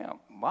it? Yeah,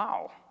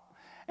 wow.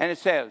 And it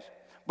says,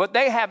 but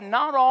they have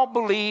not all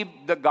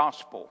believed the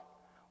gospel.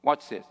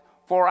 What's this?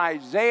 For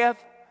Isaiah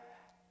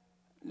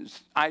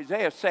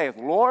saith,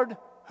 Lord,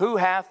 who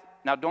hath,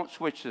 now don't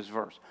switch this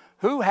verse,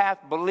 who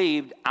hath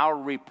believed our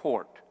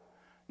report?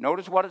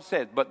 Notice what it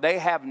says, but they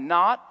have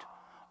not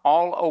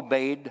all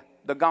obeyed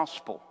the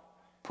gospel.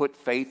 Put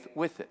faith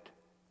with it.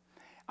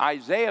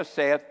 Isaiah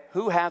saith,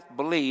 who hath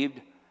believed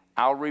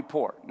our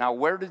report? Now,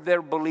 where did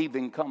their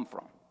believing come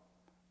from?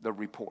 The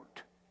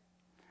report.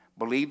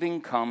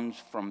 Believing comes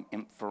from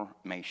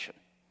information.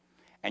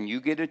 And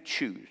you get to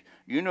choose.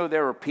 You know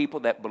there are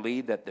people that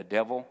believe that the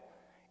devil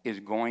is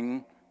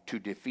going to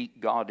defeat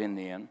God in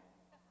the end.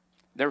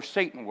 They're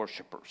Satan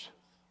worshipers.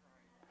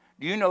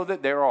 Do you know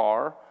that there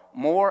are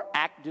more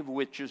active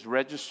witches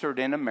registered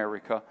in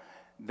America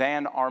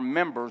than are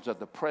members of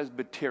the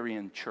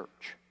Presbyterian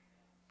Church?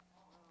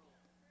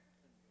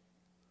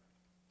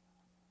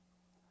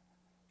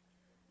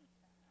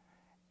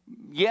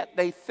 Yet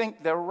they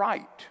think they're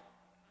right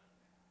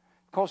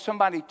because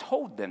somebody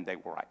told them they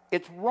were right.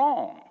 It's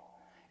wrong.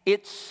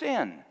 It's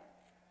sin.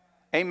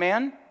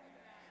 Amen?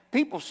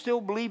 People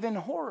still believe in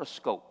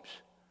horoscopes.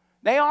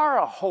 They are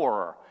a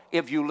horror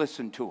if you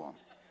listen to them.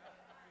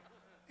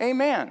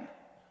 Amen.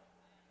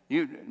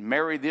 You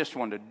marry this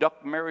one, the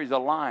duck marries a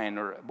lion,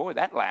 or boy,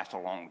 that lasts a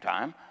long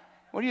time.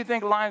 What do you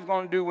think a lion's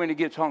going to do when he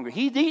gets hungry?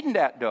 He's eating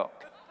that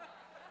duck.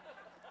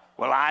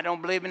 Well, I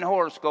don't believe in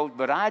horoscopes,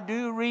 but I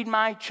do read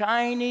my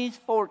Chinese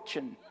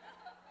fortune.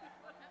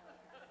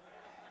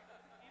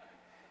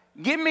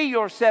 Give me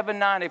your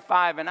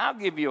 $7.95 and I'll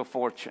give you a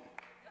fortune.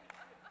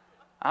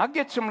 I'll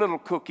get some little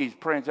cookies,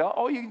 Prince.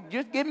 Oh, you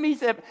just give me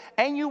 $7,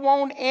 and you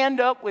won't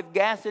end up with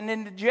gas and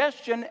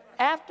indigestion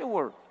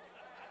afterward.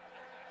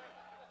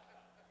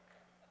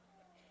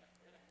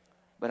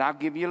 But I'll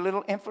give you a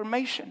little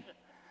information.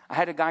 I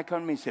had a guy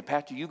come to me and said,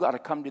 Pastor, you got to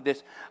come to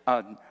this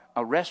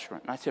a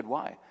restaurant. And I said,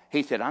 why?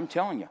 He said, I'm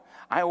telling you,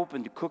 I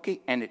opened the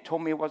cookie and it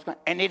told me it was going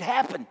to, and it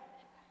happened.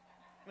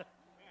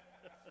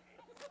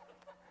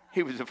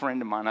 He was a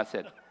friend of mine. I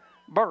said,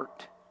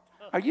 Bert,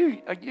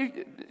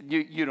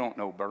 you don't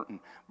know Burton.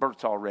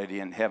 Bert's already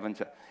in heaven.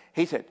 So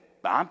he said,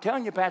 I'm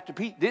telling you, Pastor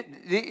Pete,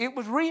 it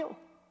was real.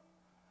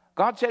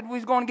 God said we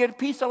was going to get a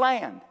piece of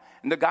land.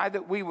 And the guy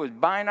that we was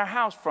buying our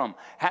house from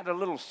had a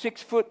little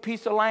 6-foot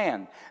piece of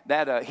land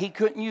that he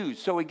couldn't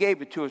use. So he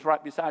gave it to us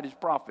right beside his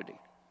property.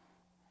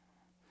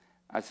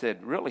 I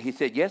said, really? He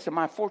said, yes, and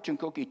my fortune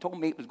cookie told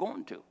me it was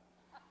going to.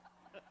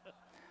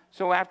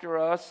 So after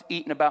us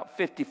eating about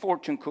 50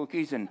 fortune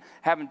cookies and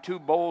having 2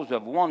 bowls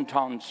of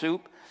wonton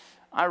soup,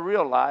 I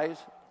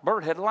realized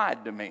Bert had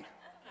lied to me.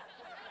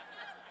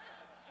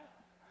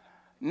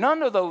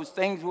 None of those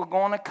things were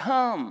going to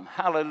come.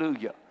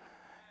 Hallelujah.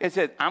 It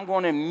said, I'm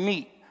going to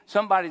meet.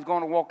 Somebody's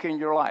going to walk in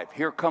your life.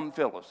 Here come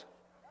Phyllis.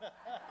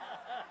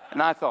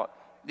 And I thought,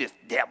 this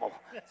devil.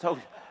 So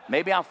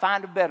maybe I'll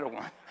find a better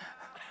one.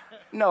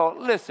 No,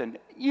 listen,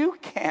 you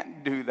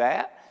can't do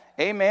that.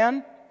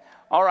 Amen?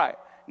 All right.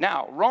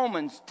 Now,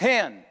 Romans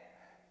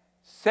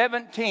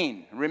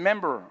 10:17.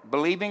 Remember,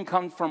 believing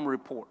comes from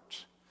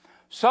reports.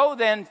 So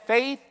then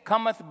faith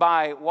cometh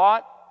by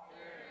what?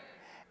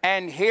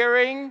 And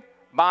hearing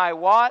by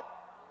what?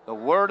 The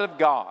word of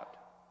God.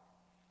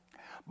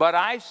 But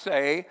I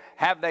say,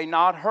 have they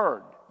not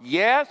heard?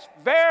 Yes,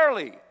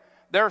 verily.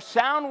 Their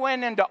sound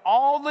went into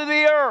all of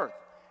the earth,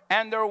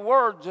 and their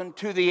words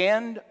unto the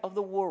end of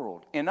the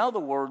world. In other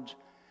words,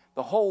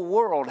 the whole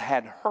world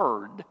had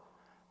heard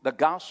the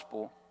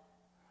gospel,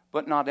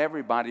 but not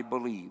everybody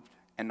believed,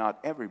 and not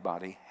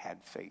everybody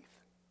had faith.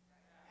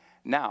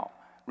 Now,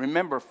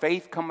 remember,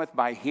 faith cometh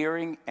by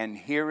hearing, and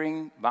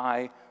hearing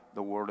by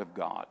the word of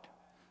God.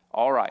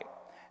 All right.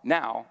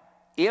 Now,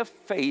 if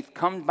faith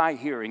comes by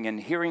hearing, and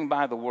hearing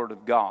by the word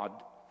of God,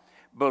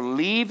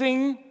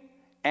 believing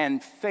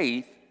and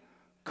faith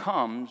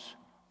comes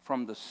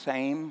from the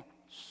same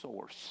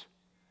source.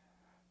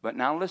 But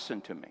now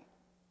listen to me.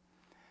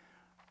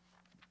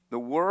 The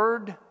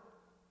word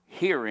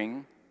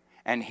hearing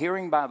and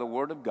hearing by the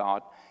word of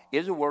God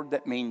is a word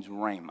that means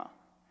rhema.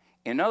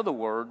 In other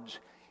words,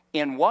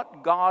 in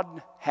what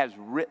God has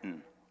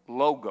written,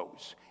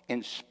 logos,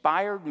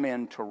 inspired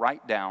men to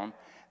write down,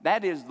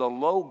 that is the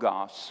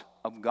logos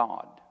of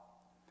God.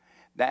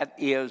 That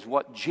is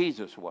what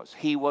Jesus was.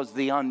 He was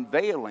the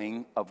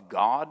unveiling of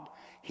God,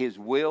 his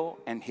will,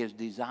 and his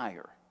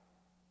desire.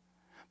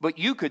 But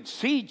you could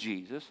see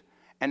Jesus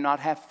and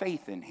not have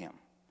faith in him.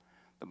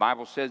 The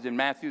Bible says in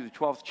Matthew the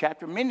 12th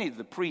chapter, many of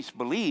the priests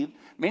believed,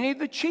 many of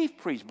the chief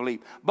priests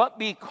believed, but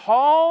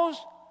because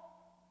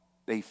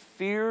they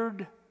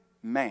feared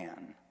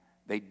man,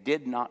 they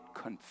did not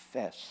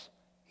confess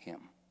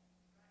him.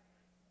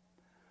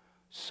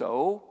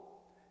 So,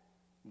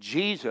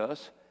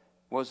 Jesus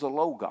was the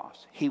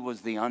Logos. He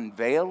was the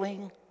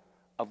unveiling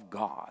of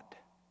God.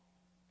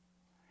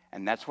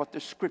 And that's what the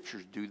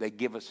scriptures do. They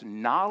give us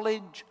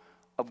knowledge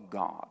of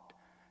God.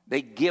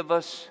 They give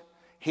us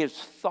his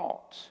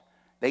thoughts.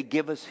 They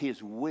give us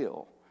his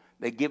will.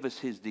 They give us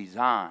his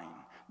design.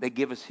 They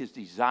give us his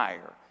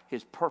desire,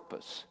 his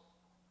purpose,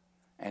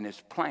 and his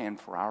plan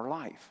for our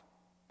life.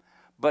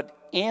 But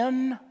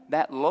in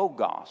that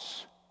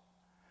Logos,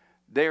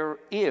 there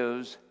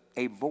is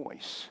a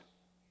voice.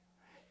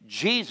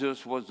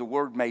 Jesus was the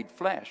Word made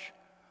flesh,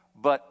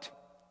 but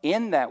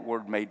in that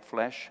Word made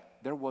flesh,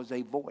 there was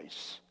a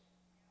voice.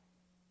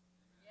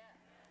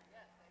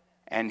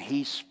 And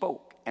he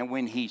spoke. And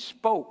when he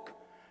spoke,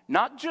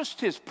 not just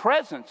his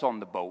presence on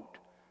the boat,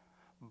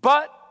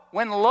 but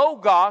when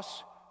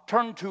Logos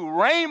turned to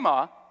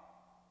Rhema,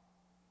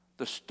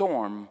 the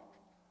storm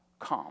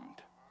calmed.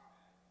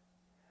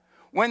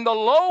 When the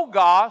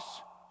Logos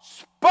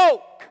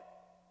spoke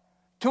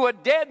to a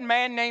dead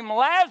man named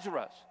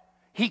Lazarus,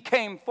 he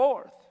came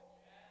forth.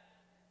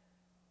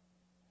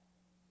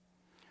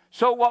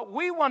 So what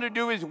we want to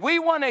do is we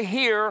want to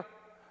hear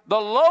the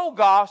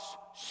Logos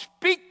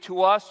speak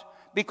to us,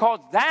 because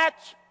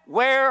that's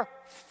where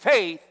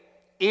faith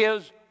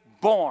is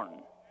born.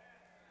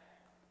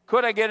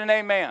 Could I get an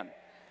amen?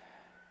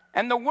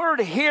 And the word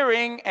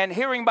hearing and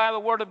hearing by the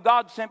word of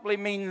God simply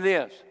means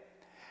this: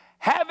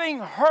 having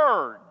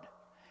heard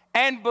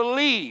and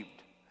believed,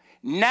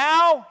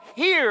 now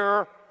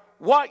hear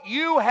what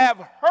you have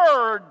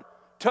heard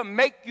to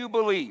make you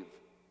believe.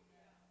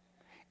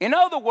 In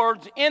other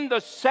words, in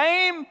the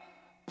same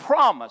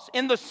promise,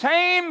 in the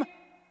same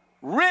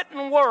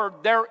written word,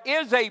 there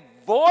is a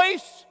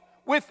voice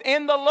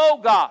within the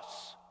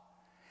Logos.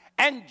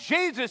 And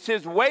Jesus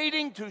is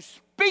waiting to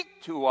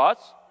speak to us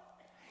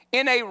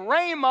in a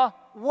Rhema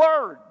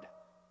word,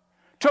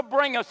 to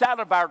bring us out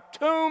of our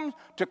tombs,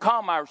 to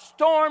calm our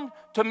storms,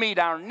 to meet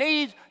our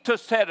needs, to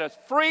set us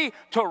free,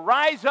 to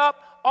rise up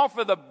off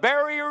of the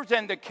barriers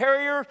and the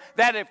carriers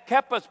that have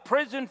kept us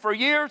prisoned for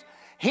years.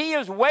 He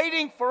is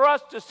waiting for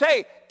us to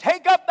say,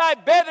 take up thy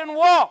bed and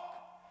walk.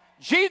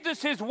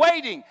 Jesus is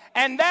waiting,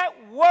 and that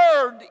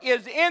word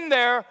is in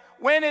there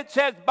when it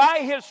says,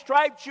 by his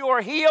stripes you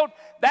are healed.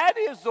 That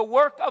is the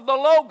work of the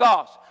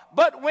Logos.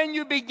 But when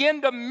you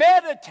begin to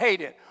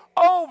meditate it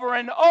over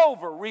and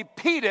over,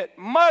 repeat it,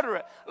 mutter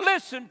it,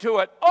 listen to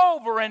it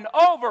over and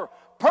over,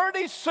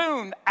 pretty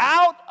soon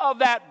out of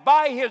that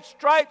by his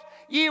stripes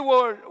ye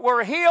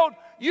were healed,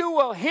 you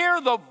will hear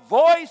the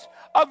voice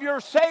of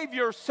your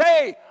Savior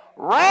say,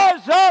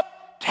 rise up,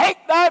 take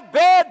thy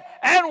bed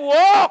and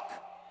walk.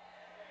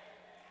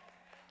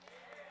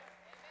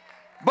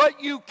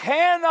 But you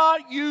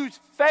cannot use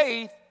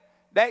faith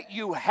that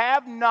you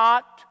have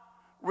not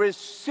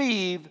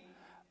received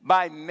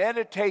by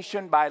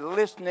meditation, by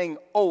listening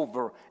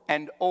over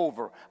and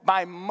over,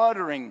 by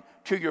muttering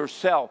to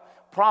yourself.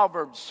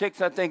 Proverbs 6,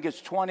 I think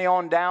it's 20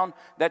 on down,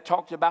 that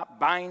talks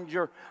about bind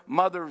your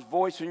mother's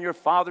voice and your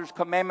father's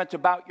commandments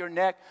about your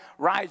neck.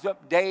 Rise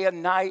up day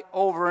and night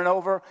over and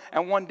over,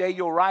 and one day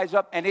you'll rise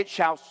up and it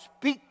shall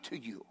speak to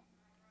you.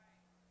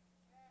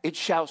 It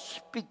shall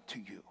speak to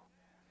you.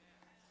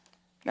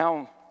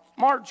 Now,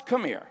 Marge,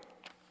 come here.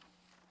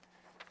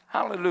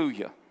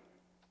 Hallelujah.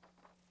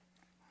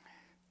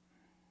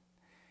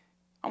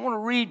 I want to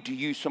read to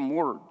you some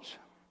words.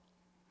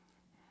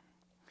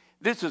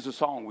 This is a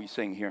song we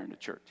sing here in the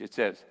church. It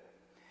says,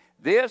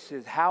 this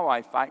is how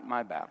I fight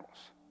my battles.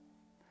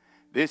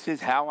 This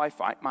is how I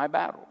fight my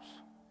battles.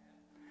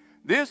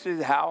 This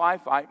is how I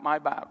fight my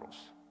battles.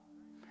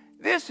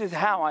 This is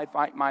how I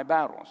fight my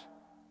battles.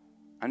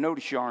 I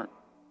notice you aren't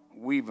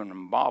weaving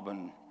and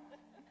bobbing.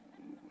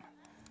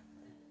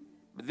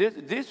 But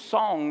this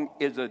song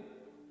is a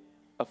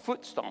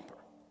foot stomper.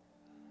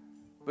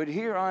 But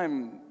here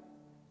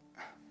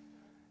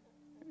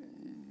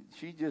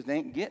she just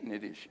ain't getting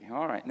it, is she?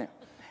 All right, now.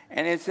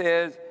 And it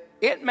says,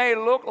 it may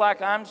look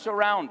like I'm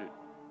surrounded,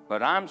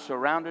 but I'm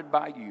surrounded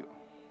by you.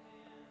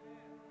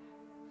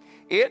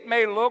 It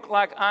may look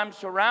like I'm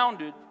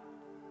surrounded,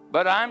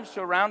 but I'm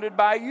surrounded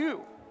by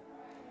you.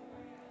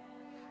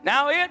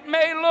 Now, it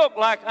may look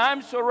like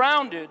I'm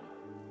surrounded,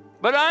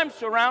 but I'm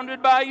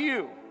surrounded by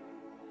you.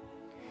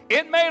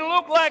 It may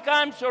look like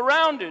I'm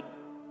surrounded,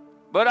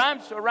 but I'm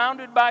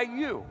surrounded by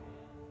you.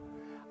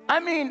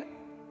 I mean,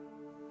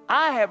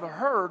 I have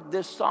heard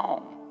this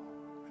song.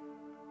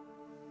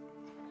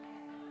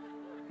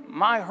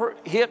 My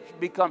hips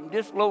become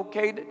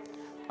dislocated.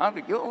 I'm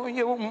like,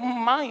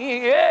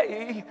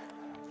 my.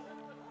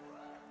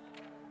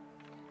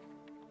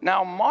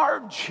 Now,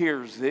 Marge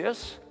hears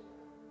this,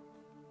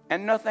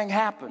 and nothing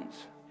happens.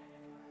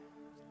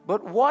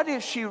 But what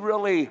if she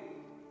really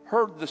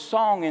heard the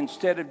song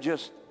instead of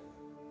just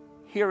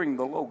hearing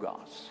the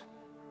Logos?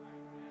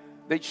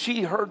 That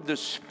she heard the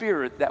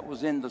spirit that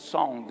was in the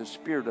song, the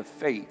spirit of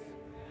faith.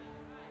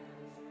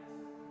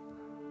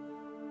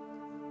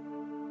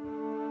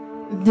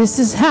 This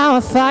is how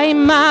I fight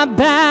my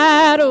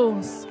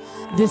battles.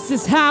 This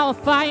is how I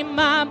fight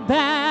my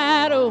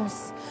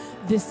battles.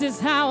 This is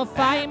how I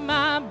fight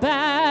my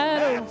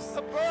battles.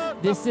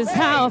 This is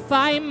how I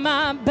fight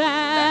my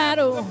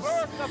battles.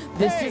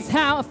 This is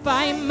how I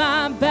fight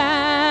my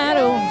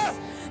battles.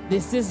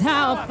 This is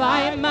how I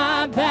fight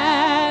my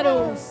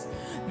battles.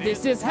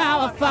 This is how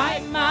I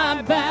fight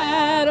my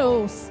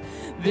battles.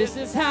 This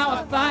is how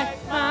I fight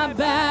my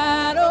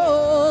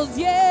battles.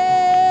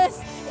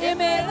 Yes, it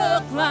may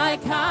look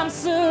like I'm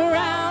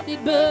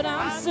surrounded, but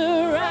I'm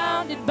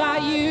surrounded by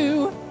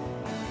you.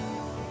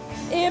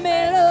 It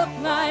may look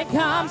like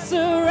I'm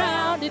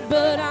surrounded,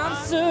 but I'm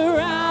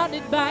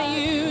surrounded by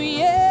you.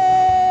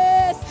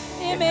 Yes,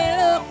 it may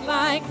look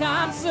like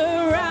I'm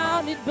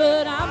surrounded,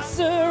 but I'm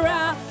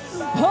surrounded.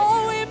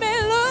 Oh, it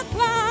may look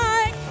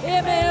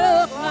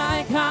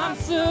like I'm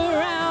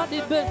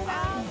surrounded, but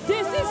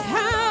this is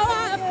how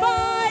I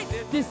fight.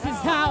 This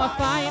is how I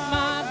fight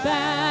my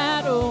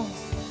battles.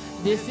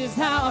 This is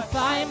how I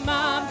fight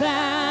my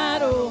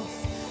battles.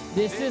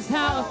 This is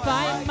how I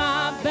fight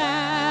my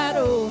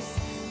battles.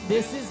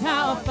 This is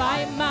how I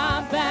fight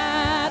my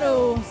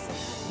battles.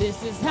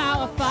 This is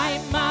how I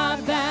fight my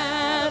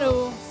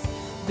battles.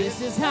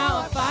 This is how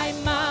I fight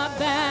my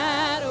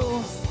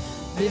battles.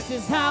 This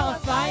is how I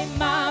fight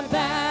my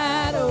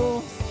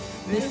battles.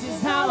 This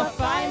is how I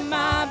fight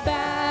my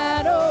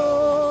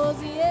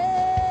battles. Yeah.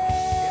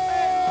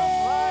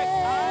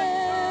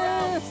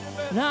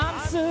 I'm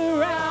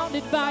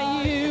surrounded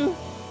by you.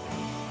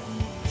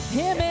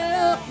 It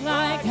may look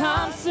like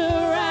I'm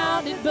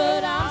surrounded,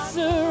 but I'm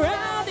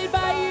surrounded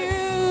by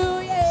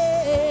you.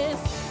 Yes.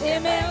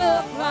 It may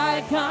look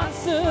like I'm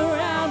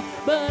surrounded,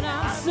 but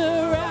I'm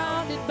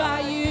surrounded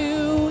by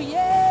you.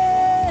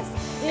 Yes.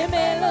 It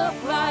may look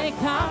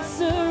like I'm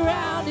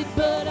surrounded,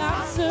 but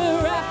I'm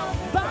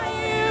surrounded by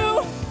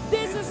you.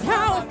 This is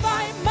how I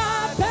fight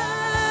my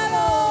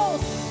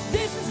battles.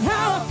 This is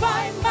how I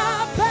fight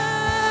my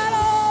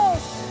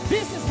battles.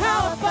 This is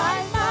how I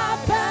fight my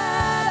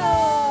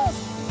battles.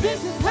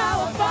 This is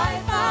how I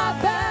fight my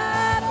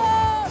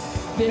battles.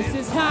 This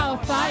is how I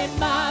fight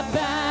my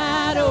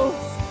battles.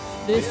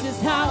 This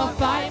is how I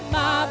fight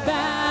my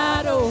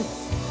battles.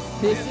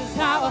 This is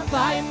how I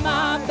fight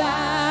my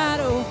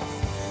battles.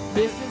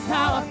 This is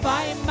how I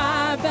fight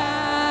my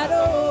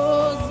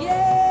battles.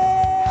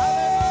 Yes.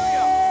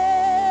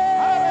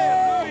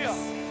 Hallelujah. Hallelujah.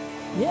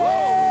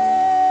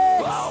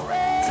 Yes. Glory.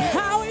 It's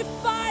how we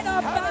fight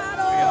our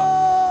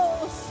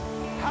Hallelujah. battles.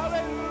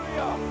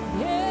 Hallelujah.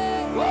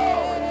 Yeah.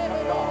 Glory to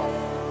God.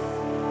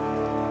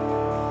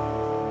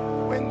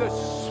 When the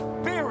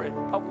spirit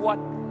of what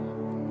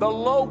the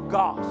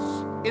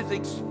Logos is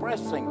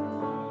expressing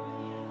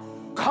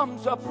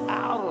comes up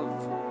out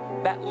of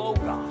that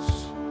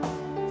Logos,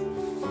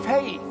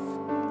 faith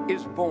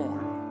is born.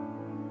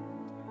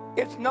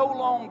 It's no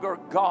longer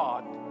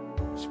God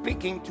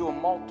speaking to a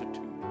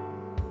multitude.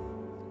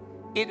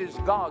 It is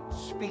God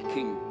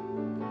speaking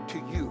to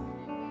you.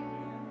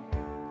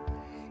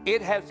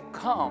 It has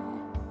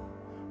come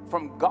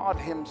from God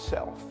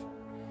Himself,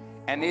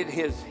 and it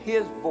is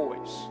His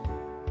voice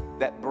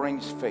that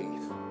brings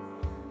faith.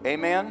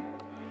 Amen?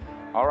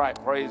 All right,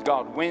 praise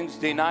God.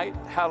 Wednesday night,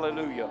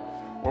 hallelujah.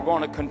 We're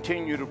going to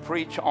continue to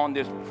preach on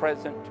this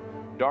present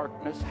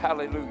darkness.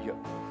 Hallelujah.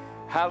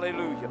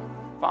 Hallelujah.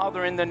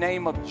 Father, in the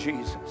name of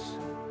Jesus,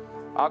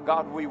 our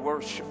God, we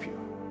worship you.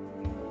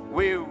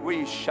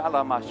 We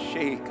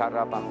shalamashe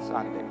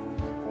karabasande.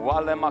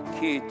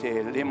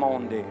 Walemakite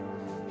limonde.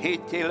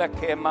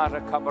 Hitileke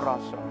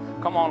marakabrasa.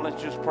 Come on,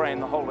 let's just pray in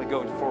the Holy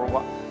Ghost for a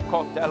while.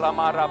 Kotela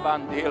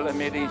marabandile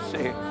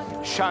medise.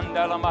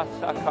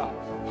 Shandalamasaka.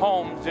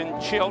 Homes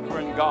and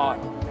children, God.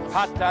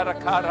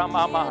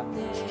 Hatarakaramama.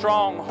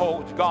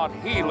 Strongholds, God.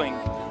 Healing,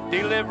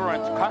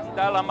 deliverance.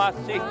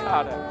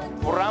 Kandalamasikara.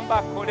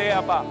 Uramba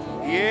Koreaba.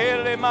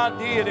 Yele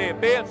Madire.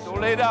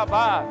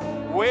 Betuledaba.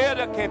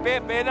 Where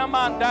Kepepena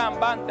Mandam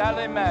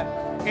Bandaleme.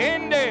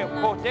 Inde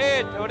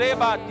Kote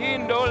Toreba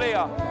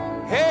Tindolea.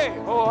 Hey,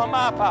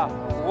 Hohamapa.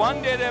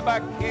 Wande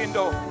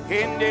Rebakindo.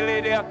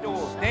 Hindeleatu.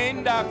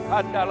 Nenda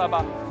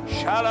Katalaba.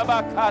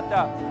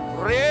 Shalabakata.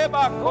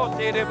 Reba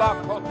Kote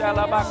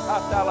Rebakotalaba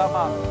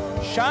Katalama.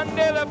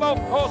 Shandelebo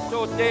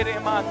Koto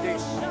Teremandi.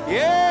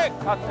 Ye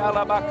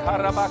Katalaba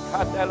Karaba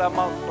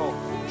Katalamaso.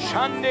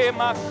 Shande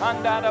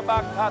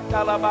Makandalaba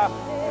Katalaba.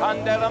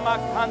 Kandelama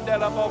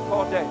Kandelabo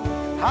Kote.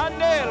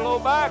 Hande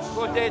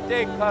Lobako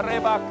de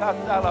Kareba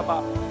Katalaba.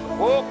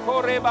 O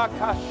Koreba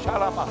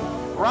Kashalama.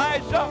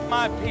 Rise up,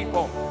 my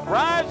people.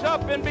 Rise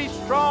up and be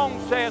strong,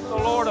 saith the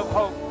Lord of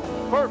hosts.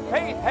 For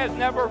faith has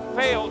never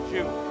failed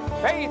you.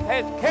 Faith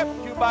has kept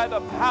you by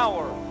the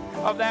power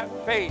of that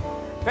faith.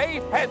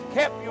 Faith has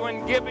kept you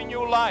and given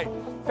you life.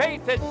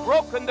 Faith has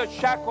broken the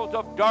shackles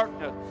of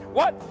darkness.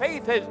 What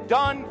faith has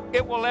done,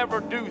 it will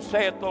ever do,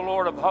 saith the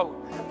Lord of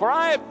hosts. For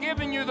I have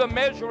given you the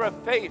measure of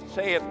faith,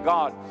 saith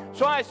God.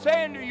 So I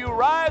say unto you,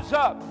 rise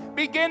up,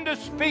 begin to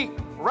speak.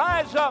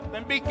 Rise up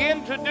and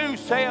begin to do,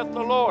 saith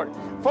the Lord.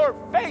 For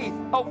faith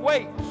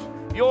awaits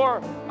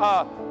your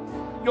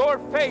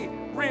faith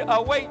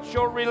awaits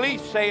your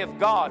release, saith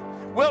God.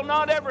 Will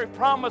not every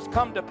promise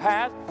come to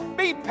pass?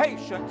 Be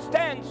patient,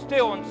 stand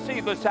still, and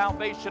see the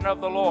salvation of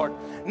the Lord.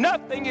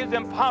 Nothing is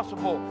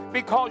impossible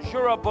because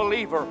you're a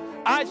believer.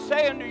 I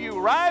say unto you,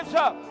 rise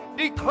up,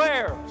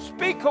 declare,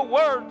 speak a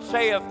word,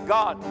 saith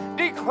God.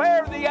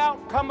 Declare the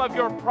outcome of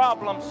your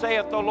problem,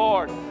 saith the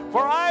Lord.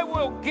 For I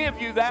will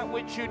give you that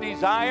which you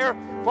desire,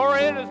 for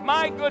it is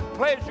my good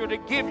pleasure to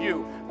give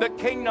you the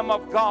kingdom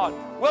of God.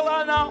 Will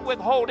I not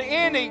withhold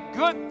any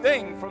good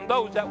thing from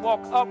those that walk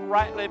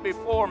uprightly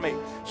before me?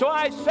 So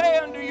I say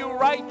unto you,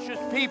 righteous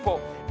people,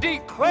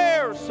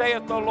 declare,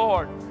 saith the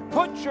Lord.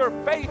 Put your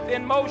faith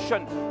in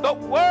motion. The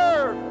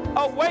word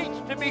awaits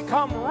to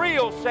become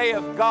real,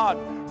 saith God.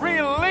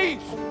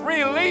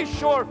 Release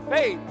your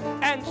faith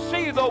and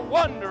see the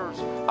wonders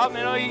of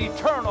an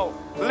eternal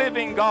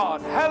living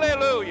God.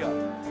 Hallelujah.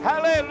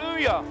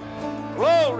 Hallelujah. Glory.